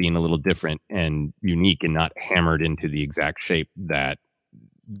things being a little different and unique and not hammered into the exact shape that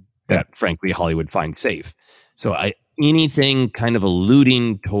frankly Hollywood finds safe. So anything kind of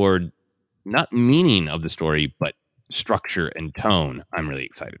alluding toward not meaning of the story, but structure and tone, I'm really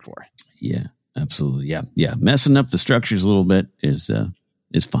excited for. Yeah, absolutely. Yeah. Messing up the structures a little bit is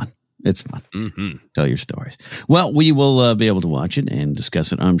fun. It's fun. Mm-hmm. Tell your stories. Well, we will be able to watch it and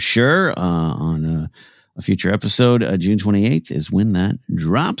discuss it, I'm sure, on a future episode. June 28th is when that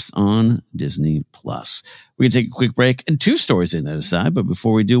drops on Disney+. We're going to take a quick break and 2 stories in that aside. But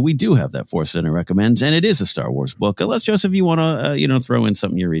before we do, we do have that Force Center Recommends, and it is a Star Wars book. Unless, Joseph, you want to throw in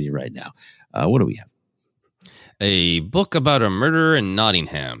something you're reading right now. What do we have? A book about a murderer in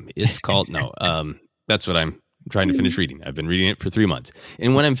Nottingham. It's called, that's what I'm trying to finish reading. I've been reading it for 3 months.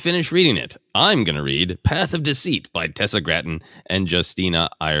 And when I'm finished reading it, I'm going to read Path of Deceit by Tessa Gratton and Justina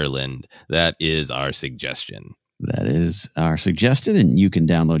Ireland. That is our suggestion. That is our suggestion. And you can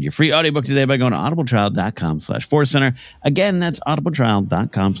download your free audiobook today by going to audibletrial.com/forcecenter. Again, that's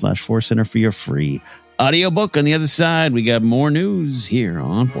audibletrial.com/forcecenter for your free audiobook. On the other side, we got more news here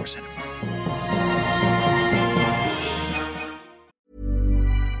on Force Center.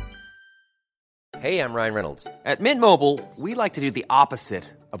 Hey, I'm Ryan Reynolds. At Mint Mobile, we like to do the opposite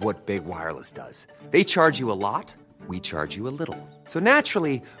of what Big Wireless does. They charge you a lot, we charge you a little. So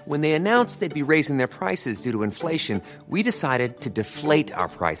naturally, when they announced they'd be raising their prices due to inflation, we decided to deflate our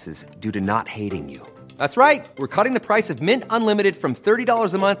prices due to not hating you. That's right. We're cutting the price of Mint Unlimited from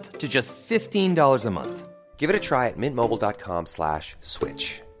 $30 a month to just $15 a month. Give it a try at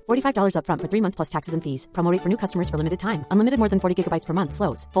mintmobile.com/switch. $45 up front for 3 months plus taxes and fees. Promo rate for new customers for limited time. Unlimited more than 40 gigabytes per month.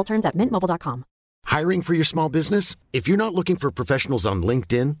 Slows full terms at mintmobile.com. Hiring for your small business? If you're not looking for professionals on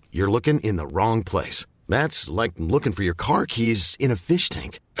LinkedIn, you're looking in the wrong place. That's like looking for your car keys in a fish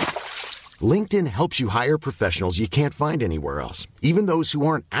tank. LinkedIn helps you hire professionals you can't find anywhere else, even those who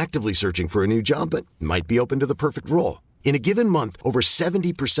aren't actively searching for a new job but might be open to the perfect role. In a given month, over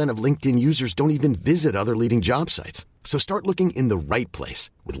 70% of LinkedIn users don't even visit other leading job sites. So start looking in the right place.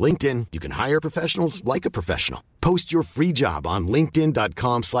 With LinkedIn, you can hire professionals like a professional. Post your free job on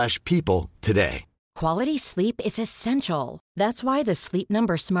linkedin.com/people today. Quality sleep is essential. That's why the Sleep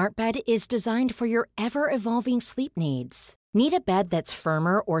Number Smart Bed is designed for your ever-evolving sleep needs. Need a bed that's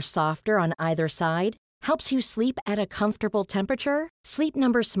firmer or softer on either side? Helps you sleep at a comfortable temperature? Sleep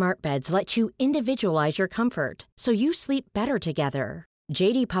Number Smart Beds let you individualize your comfort, so you sleep better together.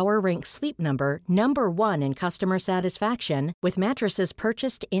 J.D. Power ranks Sleep Number number 1 in customer satisfaction with mattresses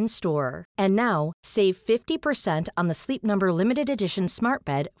purchased in-store. And now, save 50% on the Sleep Number Limited Edition Smart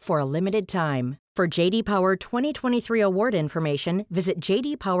Bed for a limited time. For J.D. Power 2023 award information, visit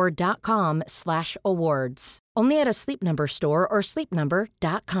jdpower.com/awards. Only at a Sleep Number store or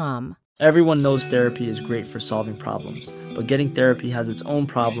sleepnumber.com. Everyone knows therapy is great for solving problems, but getting therapy has its own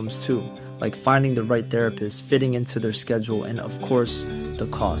problems too, like finding the right therapist, fitting into their schedule, and of course, the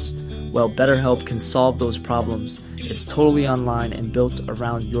cost. Well, BetterHelp can solve those problems. It's totally online and built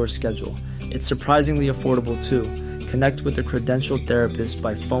around your schedule. It's surprisingly affordable too. Connect with a credentialed therapist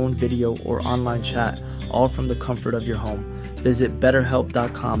by phone, video, or online chat, all from the comfort of your home. Visit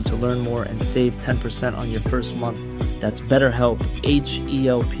BetterHelp.com to learn more and save 10% on your first month. That's BetterHelp,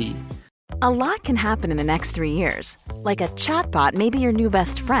 H-E-L-P. A lot can happen in the next 3 years. Like a chatbot may be your new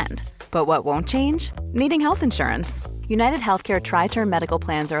best friend. But what won't change? Needing health insurance. United Healthcare Tri-Term Medical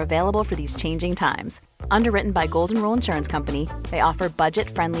Plans are available for these changing times. Underwritten by Golden Rule Insurance Company, they offer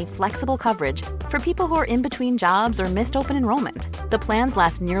budget-friendly, flexible coverage for people who are in between jobs or missed open enrollment. The plans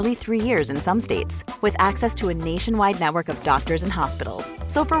last nearly 3 years in some states, with access to a nationwide network of doctors and hospitals.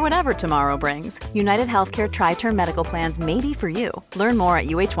 So for whatever tomorrow brings, United Healthcare Tri-Term Medical Plans may be for you. Learn more at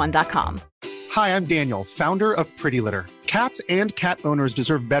uh1.com. Hi, I'm Daniel, founder of Pretty Litter. Cats and cat owners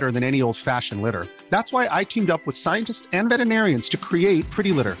deserve better than any old-fashioned litter. That's why I teamed up with scientists and veterinarians to create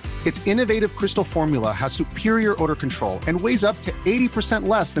Pretty Litter. Its innovative crystal formula has superior odor control and weighs up to 80%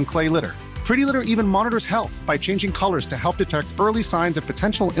 less than clay litter. Pretty Litter even monitors health by changing colors to help detect early signs of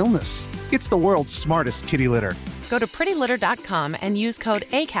potential illness. It's the world's smartest kitty litter. Go to prettylitter.com and use code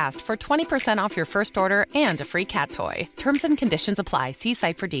ACAST for 20% off your first order and a free cat toy. Terms and conditions apply. See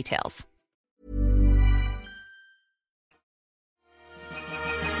site for details.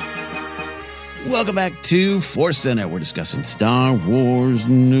 Welcome back to Force Center. We're discussing Star Wars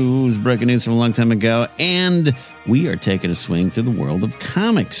news, breaking news from a long time ago, and we are taking a swing through the world of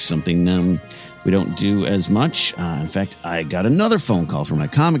comics, something we don't do as much. In fact, I got another phone call from my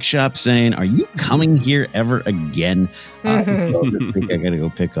comic shop saying, "Are you coming here ever again?" So this week I got to go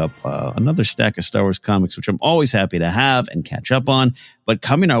pick up another stack of Star Wars comics, which I'm always happy to have and catch up on. But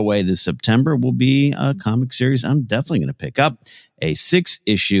coming our way this September will be a comic series I'm definitely going to pick up. A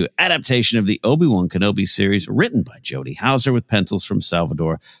 6-issue adaptation of the Obi-Wan Kenobi series written by Jody Houser with pencils from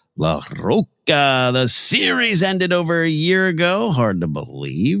Salvador La Roca. The series ended over a year ago. Hard to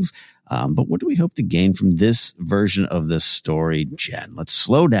believe. But what do we hope to gain from this version of the story, Jen? Let's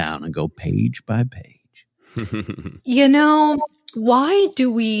slow down and go page by page. Why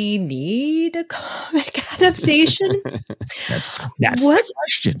do we need a comic adaptation? That's the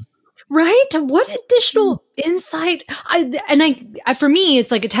question. Right? What additional insight? For me, it's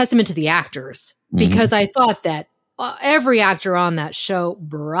like a testament to the actors, because I thought that every actor on that show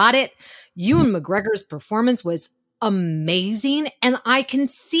brought it. Ewan McGregor's performance was amazing, and I can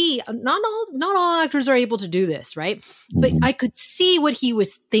see not all actors are able to do this, right? But I could see what he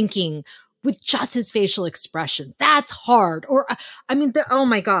was thinking with just his facial expression. That's hard. Or oh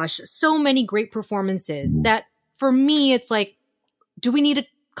my gosh, so many great performances that for me, it's like, do we need a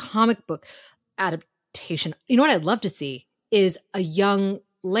comic book adaptation? You know what I'd love to see is a young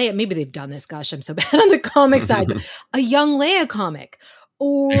Leia. Maybe they've done this. Gosh, I'm so bad on the comic side. A young Leia comic,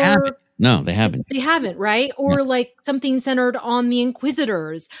 or no, they haven't. They haven't, right? Or like something centered on the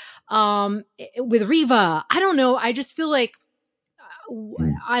Inquisitors, with Reva. I don't know. I just feel like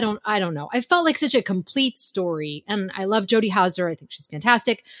I don't know. I felt like such a complete story, and I love Jodie Houser. I think she's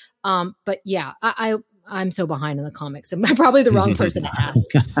fantastic. But yeah, I'm so behind in the comics. I'm probably the wrong person to ask.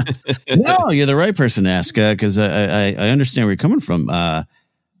 No, you're the right person to ask, because I understand where you're coming from. I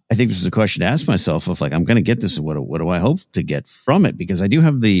think this is a question to ask myself of like, I'm going to get this. What do I hope to get from it? Because I do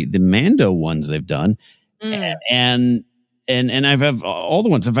have the Mando ones they've done, and I've all the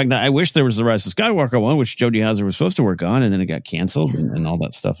ones. In fact, I wish there was the Rise of Skywalker one, which Jodie Houser was supposed to work on, and then it got canceled and all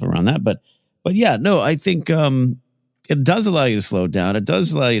that stuff around that. But yeah, no, I think it does allow you to slow down. It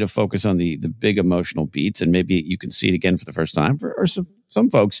does allow you to focus on the big emotional beats, and maybe you can see it again for the first time. Or some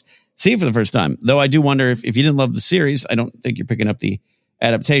folks see it for the first time. Though I do wonder if you didn't love the series, I don't think you're picking up the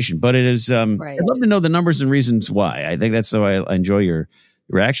adaptation. But it is. Right. I'd love to know the numbers and reasons why. I think that's why I enjoy your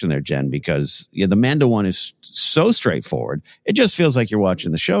reaction there, Jen, because the Mando one is so straightforward. It just feels like you're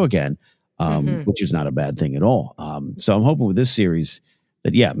watching the show again, which is not a bad thing at all. So I'm hoping with this series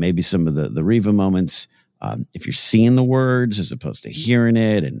that, maybe some of the Reva moments, if you're seeing the words as opposed to hearing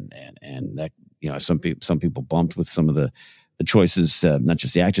it, and that, some people bumped with some of the choices, not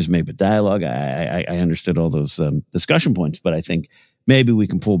just the actors made, but dialogue. I understood all those discussion points, but I think maybe we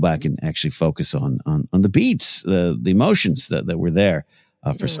can pull back and actually focus on the beats, the emotions that were there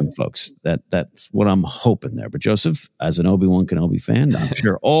for some folks. That's what I'm hoping there. But Joseph, as an Obi-Wan Kenobi fan, I'm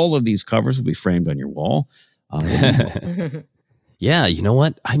sure all of these covers will be framed on your wall. Yeah, you know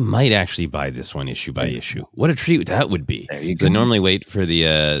what? I might actually buy this one issue by issue. What a treat that would be! There you go. I normally wait for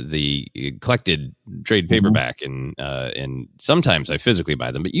the collected trade paperback, and sometimes I physically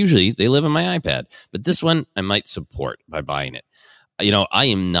buy them, but usually they live on my iPad. But this one I might support by buying it. I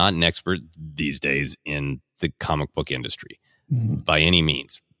am not an expert these days in the comic book industry by any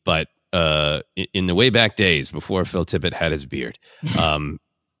means, but in the way back days before Phil Tippett had his beard,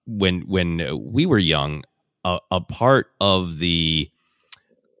 when we were young. A part of the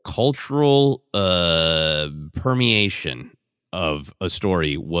cultural permeation of a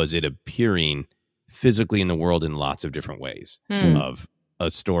story was it appearing physically in the world in lots of different ways, of a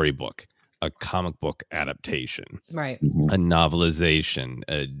storybook, a comic book adaptation, right, a novelization,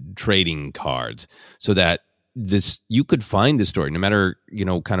 trading cards, so that you could find the story no matter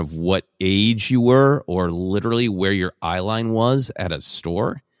kind of what age you were or literally where your eye line was at a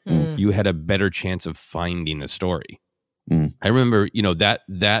store. You had a better chance of finding the story. I remember,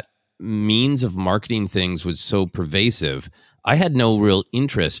 that means of marketing things was so pervasive. I had no real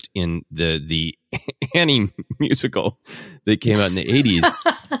interest in the Annie musical that came out in the 80s,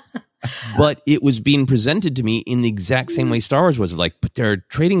 but it was being presented to me in the exact same way Star Wars was. Like, but there are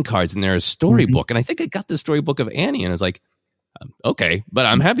trading cards and there's a storybook. And I think I got the storybook of Annie, and I was like, okay, but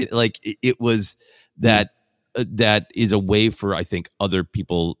I'm happy. Like, it was that. That is a way for, I think, other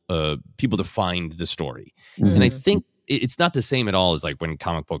people to find the story. And I think it's not the same at all as like when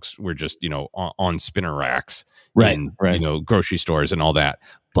comic books were just, on spinner racks in grocery stores and all that.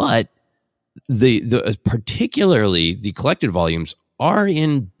 But the particularly the collected volumes are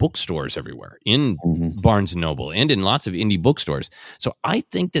in bookstores everywhere, in Barnes & Noble and in lots of indie bookstores. So I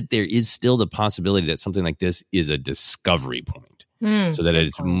think that there is still the possibility that something like this is a discovery point, so that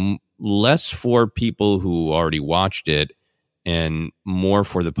it's less for people who already watched it and more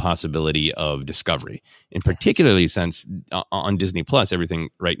for the possibility of discovery. And particularly since on Disney Plus, everything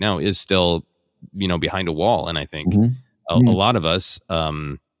right now is still, behind a wall. And I think a lot of us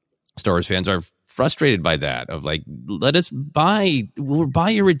Star Wars fans are frustrated by that, of like, we'll buy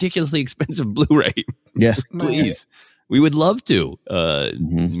your ridiculously expensive Blu-ray. Yeah. Please. We would love to.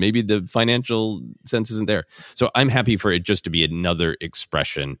 Maybe the financial sense isn't there. So I'm happy for it just to be another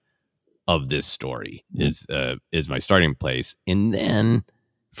expression of this story is my starting place. And then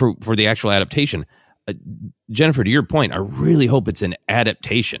for the actual adaptation, Jennifer, to your point, I really hope it's an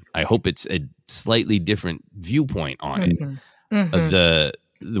adaptation. I hope it's a slightly different viewpoint on it.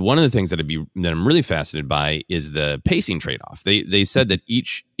 The one of the things that I'm really fascinated by is the pacing trade-off. They said that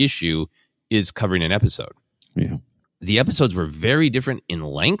each issue is covering an episode. Yeah. The episodes were very different in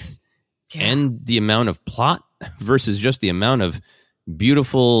length and the amount of plot versus just the amount of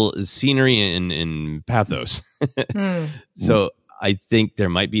beautiful scenery and pathos. So I think there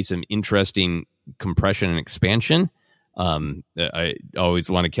might be some interesting compression and expansion. I always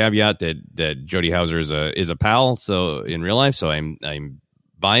want to caveat that Jodie Hauser is a pal, so in real life, so I'm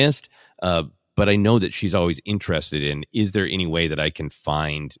biased, but I know that she's always interested in, is there any way that I can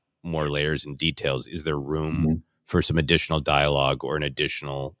find more layers and details? Is there room for some additional dialogue or an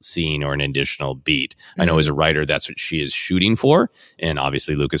additional scene or an additional beat? I know as a writer, that's what she is shooting for. And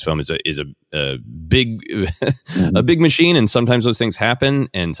obviously Lucasfilm is a big, a big machine. And sometimes those things happen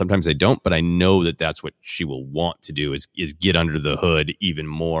and sometimes they don't, but I know that that's what she will want to do is get under the hood even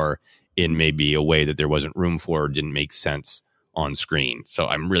more in maybe a way that there wasn't room for or didn't make sense on screen. So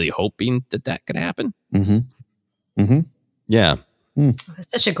I'm really hoping that could happen. Yeah.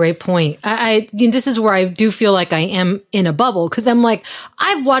 That's such a great point. This is where I do feel like I am in a bubble because I'm like,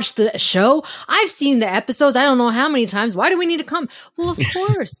 I've watched the show. I've seen the episodes. I don't know how many times. Why do we need to come? Well, of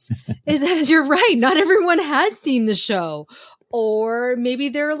course, you're right. Not everyone has seen the show, or maybe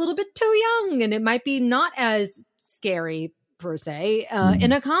they're a little bit too young and it might be not as scary per se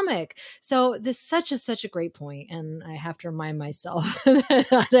in a comic. So this is such a great point, and I have to remind myself that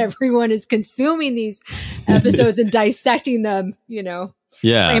not everyone is consuming these episodes and dissecting them,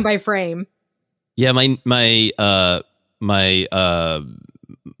 frame by frame. Yeah, my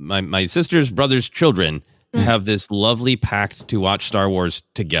sister's brother's children have this lovely pact to watch Star Wars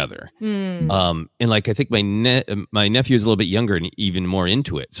together. And like, I think my nephew is a little bit younger and even more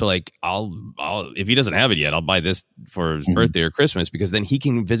into it. So like, I'll if he doesn't have it yet, I'll buy this for his birthday or Christmas, because then he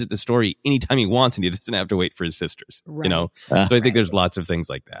can visit the story anytime he wants and he doesn't have to wait for his sisters, So I think there's lots of things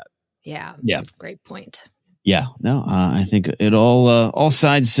like that. Yeah. That's a great point. Yeah, no, I think it all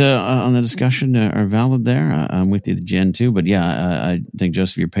sides on the discussion are valid there. I'm with you, Jen, too. But yeah, I think,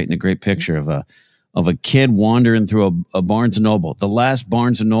 Joseph, you're painting a great picture of a kid wandering through a Barnes & Noble, the last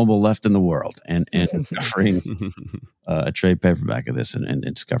Barnes & Noble left in the world, and discovering a trade paperback of this and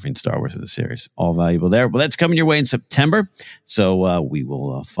discovering Star Wars in the series. All valuable there. Well, that's coming your way in September, so we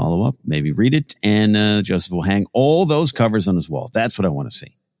will follow up, maybe read it, and Joseph will hang all those covers on his wall. That's what I want to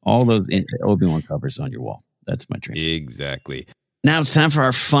see. All those Obi-Wan covers on your wall. That's my dream. Exactly. Now it's time for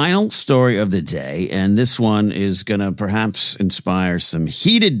our final story of the day, and this one is going to perhaps inspire some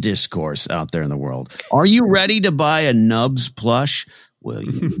heated discourse out there in the world. Are you ready to buy a NUBS plush? Well,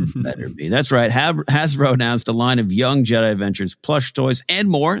 you better be. That's right. Hasbro announced a line of Young Jedi Adventures plush toys and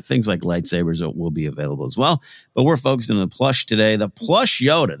more. Things like lightsabers will be available as well. But we're focusing on the plush today. The plush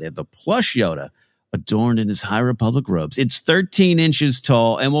Yoda. They have the plush Yoda adorned in his High Republic robes. It's 13 inches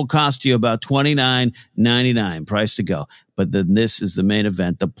tall and will cost you about $29.99. Price to go. But then this is the main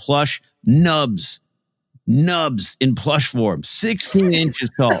event. The plush NUBS. NUBS in plush form. 16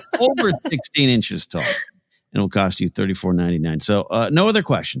 inches tall. Over 16 inches tall. And it'll cost you $34.99. So no other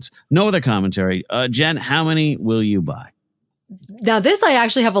questions. No other commentary. Jen, how many will you buy? Now, this I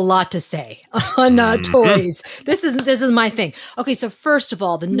actually have a lot to say on toys. This is my thing. Okay, so first of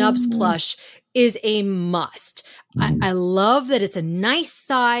all, the NUBS plush is a must. I love that it's a nice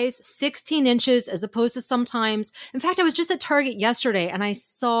size, 16 inches, as opposed to sometimes. In fact, I was just at Target yesterday and I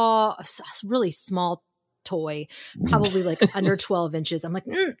saw a really small toy, probably like under 12 inches. I'm like,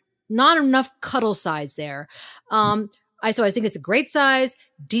 not enough cuddle size there. So I think it's a great size,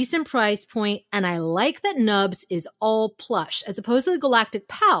 decent price point, and I like that NUBS is all plush, as opposed to the Galactic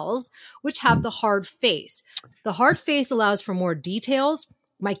Pals, which have the hard face. The hard face allows for more details.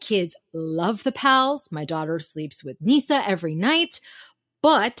 My kids love the Pals. My daughter sleeps with Nisa every night,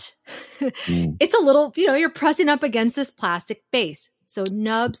 but it's a little, you're pressing up against this plastic base. So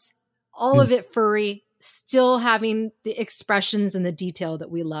NUBS, all of it furry, still having the expressions and the detail that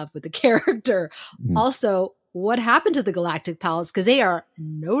we love with the character. Also, what happened to the Galactic Pals, because they are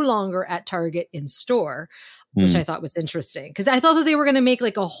no longer at Target in store, which I thought was interesting, because I thought that they were going to make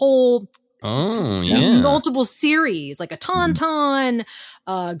like a whole multiple series, like a Tauntaun,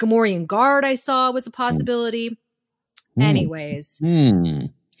 Gamorrean Guard I saw was a possibility. Anyways,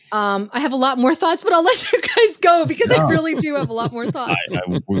 I have a lot more thoughts, but I'll let you guys go because I really do have a lot more thoughts.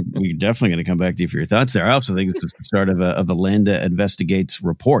 We're definitely going to come back to you for your thoughts there. I also think it's the start of the Landa Investigates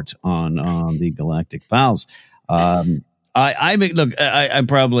report on the Galactic Pals. I'll say I'm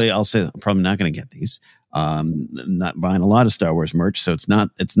probably not going to get these. Not buying a lot of Star Wars merch, so it's not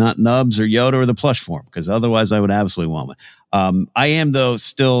Nubs or Yoda or the plush form, because otherwise I would absolutely want one. I am though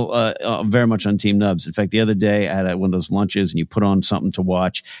still very much on Team Nubs. In fact, the other day I had one of those lunches and you put on something to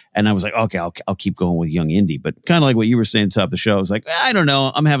watch, and I was like, okay, I'll keep going with Young Indy. But kind of like what you were saying at the top of the show, I was like, I don't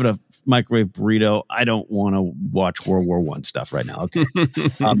know, I'm having a microwave burrito. I don't want to watch World War I stuff right now. Okay.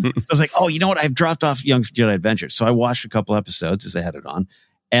 I was like, oh, you know what? I've dropped off Young Jedi Adventure, so I watched a couple episodes as I had it on,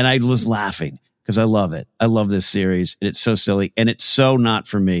 and I was laughing. Because I love it. I love this series. And it's so silly. And it's so not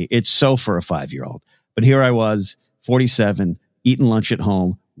for me. It's so for a 5-year-old. But here I was, 47, eating lunch at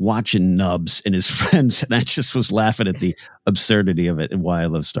home, watching Nubs and his friends. And I just was laughing at the absurdity of it and why I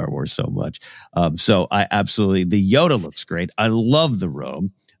love Star Wars so much. So I absolutely, the Yoda looks great. I love the robe.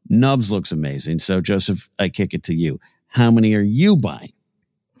 Nubs looks amazing. So Joseph, I kick it to you. How many are you buying?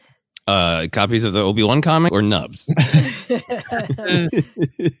 Copies of the Obi-Wan comic or Nubs?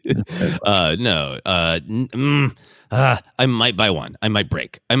 No. I might buy one. I might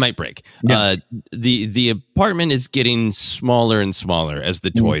break. Yeah. The apartment is getting smaller and smaller as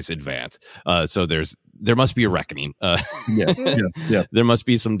the toys advance. So there must be a reckoning. Yeah. There must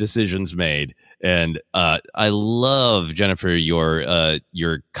be some decisions made. And I love, Jennifer,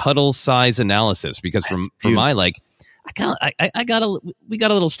 your cuddle size analysis, because for my we got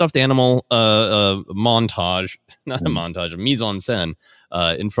a little stuffed animal montage, not a montage, a mise en scène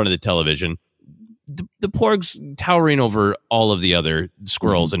in front of the television. The porg's towering over all of the other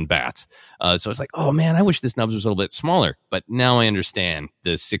squirrels and bats. So it's like, oh man, I wish this Nubs was a little bit smaller. But now I understand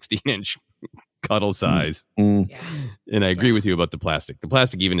the 16-inch cuddle size. And I agree with you about the plastic. The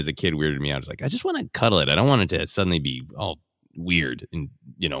plastic, even as a kid, weirded me out. It's like, I just want to cuddle it. I don't want it to suddenly be all weird and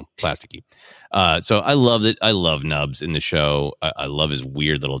plasticky. So I love it. I love Nubs in the show. I love his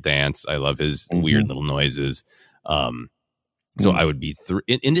weird little dance. I love his weird little noises. So I would be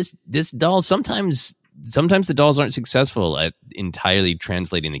in this doll. Sometimes the dolls aren't successful at entirely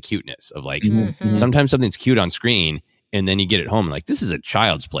translating the cuteness of sometimes something's cute on screen and then you get it home and like, this is a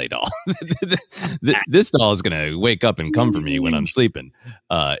child's play doll. This doll is going to wake up and come for me when I'm sleeping.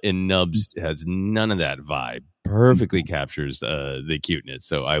 And Nubs has none of that vibe. Perfectly captures the cuteness.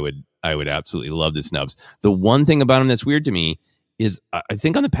 So I would absolutely love this Nubs. The one thing about him that's weird to me is I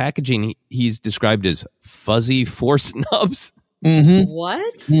think on the packaging he's described as fuzzy Force Nubs.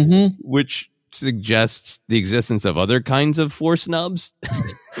 What? Which suggests the existence of other kinds of Force Nubs.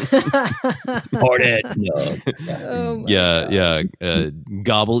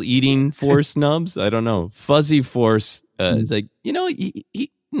 Gobble eating Force Nubs. I don't know. Fuzzy Force. It's like,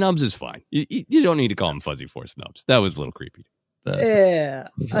 Nubs is fine. You don't need to call him Fuzzy Force Nubs. That was a little creepy. Yeah,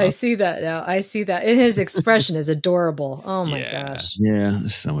 I see that now. I see that. And his expression is adorable. Oh my gosh. Yeah,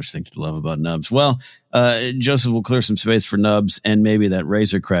 there's so much things to love about Nubs. Well, Joseph will clear some space for Nubs and maybe that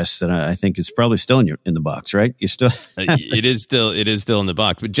Razor Crest that I think is probably still in the box, right? You still It is still in the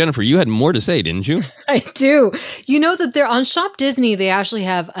box. But Jennifer, you had more to say, didn't you? I do. You know that they're on Shop Disney, they actually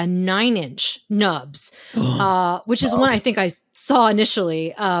have a 9-inch Nubs, which is one I think I saw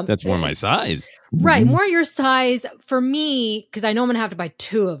initially. That's more my size. Right. More your size for me, because I know I'm going to have to buy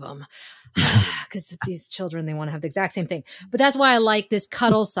 2 of them because these children, they want to have the exact same thing. But that's why I like this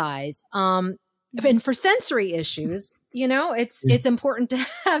cuddle size. And for sensory issues, it's important to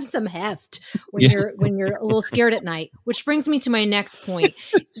have some heft when you're a little scared at night, which brings me to my next point.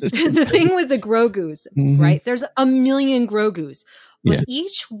 The thing with the Grogus, right? There's a million Grogus, but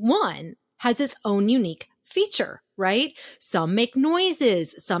each one has its own unique feature, right? Some make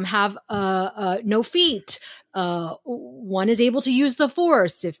noises, some have no feet. One is able to use the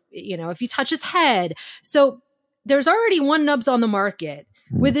Force if you touch his head. So there's already one Nubs on the market.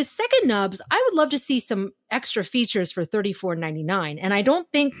 With this second Nubs, I would love to see some extra features for $34.99. And I don't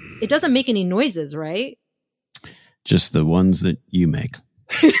think it doesn't make any noises, right? Just the ones that you make.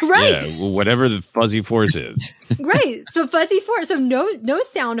 Right. Yeah, whatever the Fuzzy Force is. Right. So Fuzzy Force. So no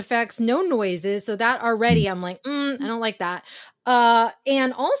sound effects, no noises. So that already I'm like, I don't like that.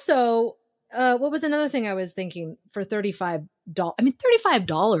 And also, what was another thing I was thinking for $35? I mean,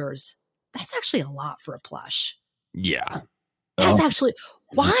 $35. That's actually a lot for a plush. Yeah. That's actually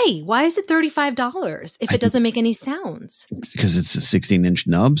why? Why is it $35 if it doesn't make any sounds? Because it's a 16-inch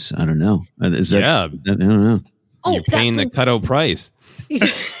nubs. I don't know. Is that, Yeah. I don't know. You're paying the cut-out price.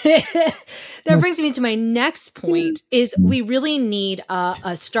 That brings me to my next point is we really need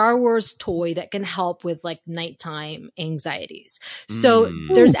a Star Wars toy that can help with like nighttime anxieties. So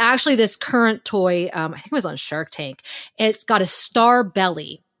there's actually this current toy, I think it was on Shark Tank. It's got a star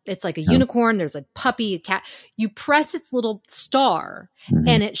belly. It's like a unicorn. There's a puppy, a cat. You press its little star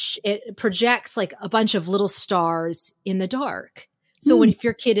and it projects like a bunch of little stars in the dark. So if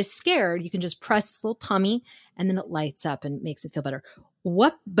your kid is scared, you can just press its little tummy and then it lights up and makes it feel better.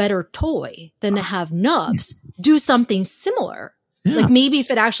 What better toy than to have Nubs do something similar? Yeah. Like maybe if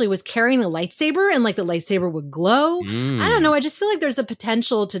it actually was carrying a lightsaber and like the lightsaber would glow. I don't know. I just feel like there's a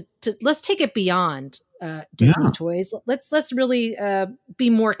potential to let's take it beyond Disney toys. Let's really be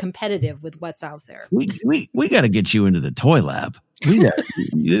more competitive with what's out there. We got to get you into the toy lab.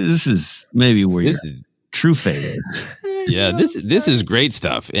 This is maybe where your true favorite. Yeah, this is great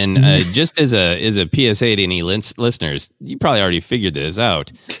stuff. And just as a PSA to any listeners, you probably already figured this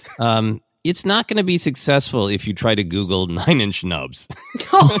out. It's not going to be successful if you try to Google 9-inch nubs.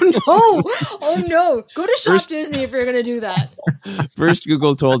 Oh no! Go to Shop Disney if you're going to do that. First,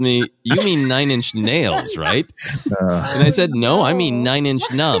 Google told me, "You mean 9-inch nails, right?" And I said, "No, I mean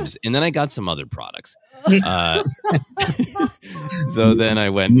 9-inch nubs." And then I got some other products. So then I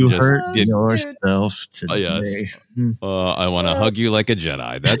went and just did yourself today. Oh yes. I want to hug you like a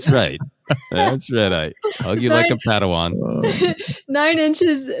Jedi. That's right. That's right. I hug you like a Padawan. 9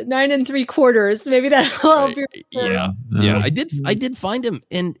 inches, 9 3/4. Maybe that'll help you. Yeah. I did find him,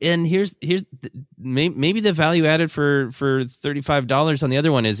 and here's maybe the value added for $35 on the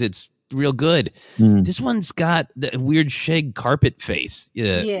other one is it's real good. This one's got the weird shag carpet face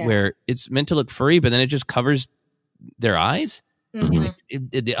where it's meant to look furry, but then it just covers their eyes.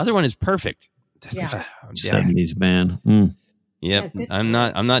 The other one is perfect. 70s man. Yep, yeah, I'm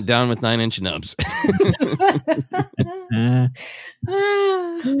not down with 9-inch nubs.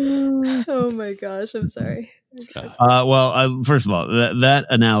 Oh my gosh, I'm sorry. Well, first of all, that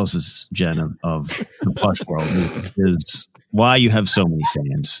analysis, Jen, of the plush world is why you have so many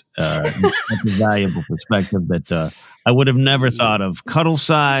fans. That's a valuable perspective that I would have never thought of. Cuddle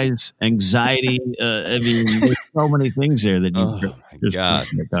size, anxiety. I mean, there's so many things there that you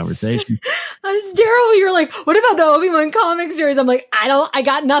just in the conversation. Daryl, you're like, what about the Obi-Wan comic series? I'm like, I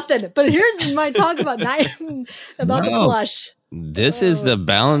got nothing. But here's my talk about the plush. This is the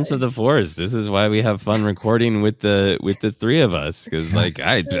balance of the force. This is why we have fun recording with the three of us. Because like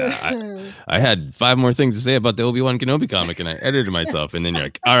I had 5 more things to say about the Obi-Wan Kenobi comic, and I edited myself. And then you're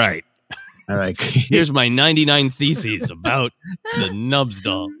like, all right. Here's my 99 theses about the Nubs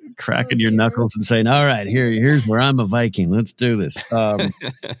doll. Cracking your knuckles and saying, all right, here's where I'm a Viking. Let's do this. Love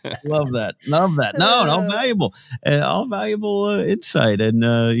that. No, all valuable insight. And,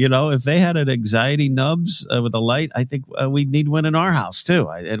 if they had an anxiety Nubs with a light, I think we'd need one in our house too.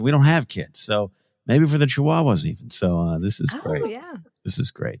 And we don't have kids. So maybe for the Chihuahuas even. So this is great. Yeah. This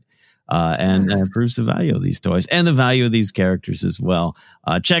is great. And proves the value of these toys and the value of these characters as well.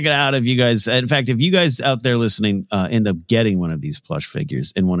 Check it out if you guys out there listening end up getting one of these plush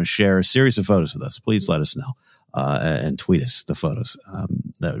figures and want to share a series of photos with us, please let us know and tweet us the photos.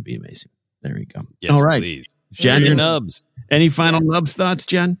 That would be amazing. There you go. Yes, all right. Please. Jen, your nubs. Any final nubs thoughts,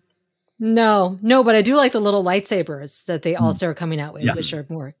 Jen? No, but I do like the little lightsabers that they also are coming out with, which are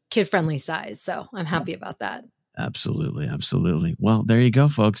more kid-friendly size. So I'm happy about that. Absolutely. Well, there you go,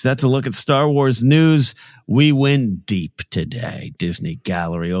 folks. That's a look at Star Wars news. We went deep today. Disney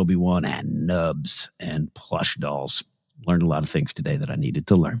Gallery, Obi-Wan, and Nubs and plush dolls. Learned a lot of things today that I needed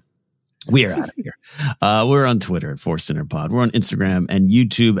to learn. We are out of here. We're on Twitter at Force Center Pod. We're on Instagram and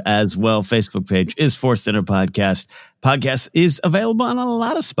YouTube as well. Facebook page is Force Center Podcast. Podcast is available on a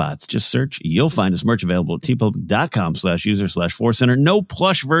lot of spots. Just search. You'll find us. Merch available at tpublic.com/user/Force Center. No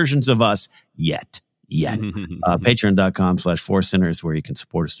plush versions of us yet. Patreon.com/Force Center is where you can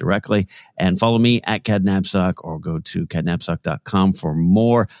support us directly, and follow me at Cadnapsock or go to cadnapsock.com for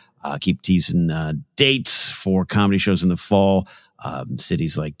more. Keep teasing dates for comedy shows in the fall.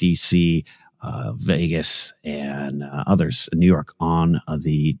 Cities like DC, Vegas, and others, New York, on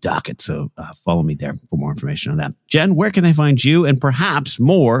the docket. So follow me there for more information on that. Jen, where can they find you and perhaps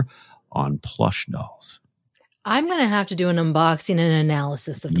more on plush dolls? I'm going to have to do an unboxing and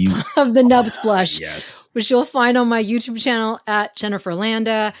analysis of the Nubs plush, which you'll find on my YouTube channel at Jennifer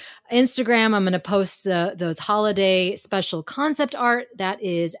Landa. Instagram, I'm going to post those holiday special concept art. That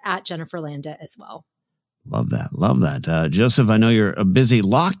is at Jennifer Landa as well. Love that. Love that. Joseph, I know you're busy,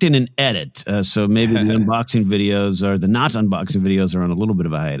 locked in an edit. So maybe the unboxing videos or the not unboxing videos are on a little bit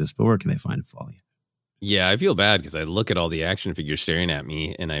of a hiatus, but where can they find and follow you? Yeah, I feel bad because I look at all the action figures staring at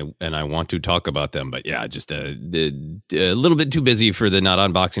me, and I want to talk about them, but yeah, just a little bit too busy for the not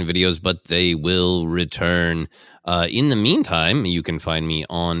unboxing videos, but they will return. In the meantime, you can find me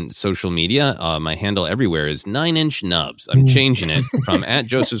on social media. My handle everywhere is 9-inch nubs. I'm changing it from at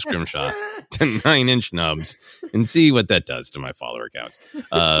Joseph Scrimshaw to 9-inch nubs, and see what that does to my follower counts.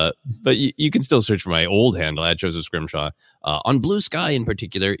 But you can still search for my old handle at Joseph Scrimshaw on Blue Sky in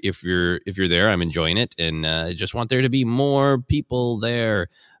particular. If you're there, I'm enjoying it, and I just want there to be more people there.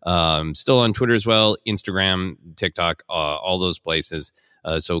 Still on Twitter as well, Instagram, TikTok, all those places.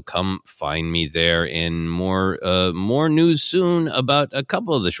 So come find me there, and more news soon about a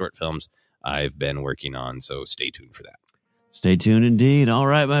couple of the short films I've been working on. So stay tuned for that. Stay tuned indeed. All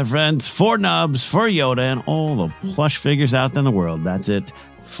right, my friends, for Nubs, for Yoda, and all the plush figures out in the world. That's it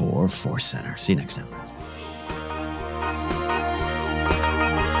for Force Center. See you next time, friends.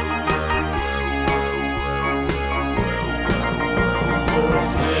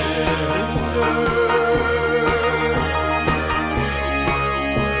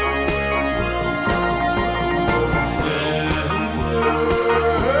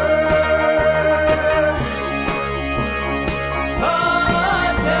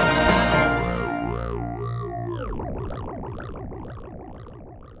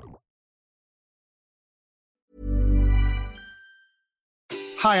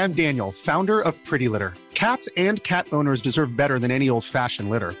 Hi, I'm Daniel, founder of Pretty Litter. Cats and cat owners deserve better than any old-fashioned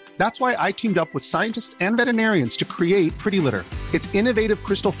litter. That's why I teamed up with scientists and veterinarians to create Pretty Litter. Its innovative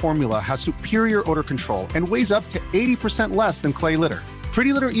crystal formula has superior odor control and weighs up to 80% less than clay litter.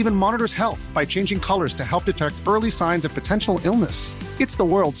 Pretty Litter even monitors health by changing colors to help detect early signs of potential illness. It's the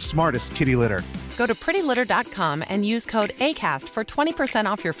world's smartest kitty litter. Go to prettylitter.com and use code ACAST for 20%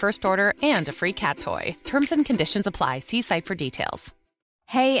 off your first order and a free cat toy. Terms and conditions apply. See site for details.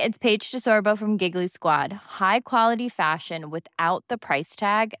 Hey, it's Paige DeSorbo from Giggly Squad. High quality fashion without the price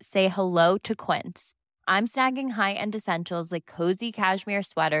tag. Say hello to Quince. I'm snagging high-end essentials like cozy cashmere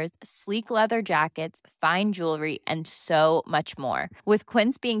sweaters, sleek leather jackets, fine jewelry, and so much more. With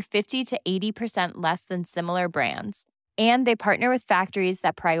Quince being 50 to 80% less than similar brands. And they partner with factories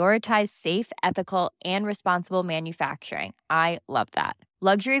that prioritize safe, ethical, and responsible manufacturing. I love that.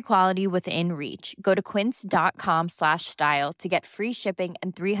 Luxury quality within reach. Go to quince.com/style to get free shipping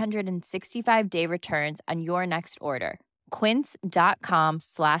and 365-day returns on your next order.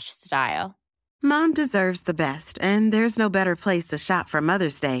 Quince.com/style. Mom deserves the best, and there's no better place to shop for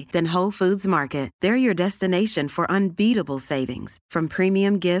Mother's Day than Whole Foods Market. They're your destination for unbeatable savings, from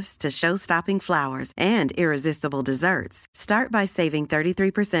premium gifts to show-stopping flowers and irresistible desserts. Start by saving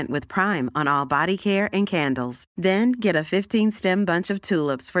 33% with Prime on all body care and candles. Then get a 15-stem bunch of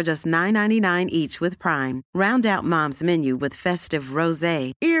tulips for just $9.99 each with Prime. Round out Mom's menu with festive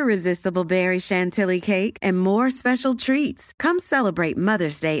rosé, irresistible berry chantilly cake, and more special treats. Come celebrate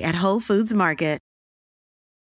Mother's Day at Whole Foods Market.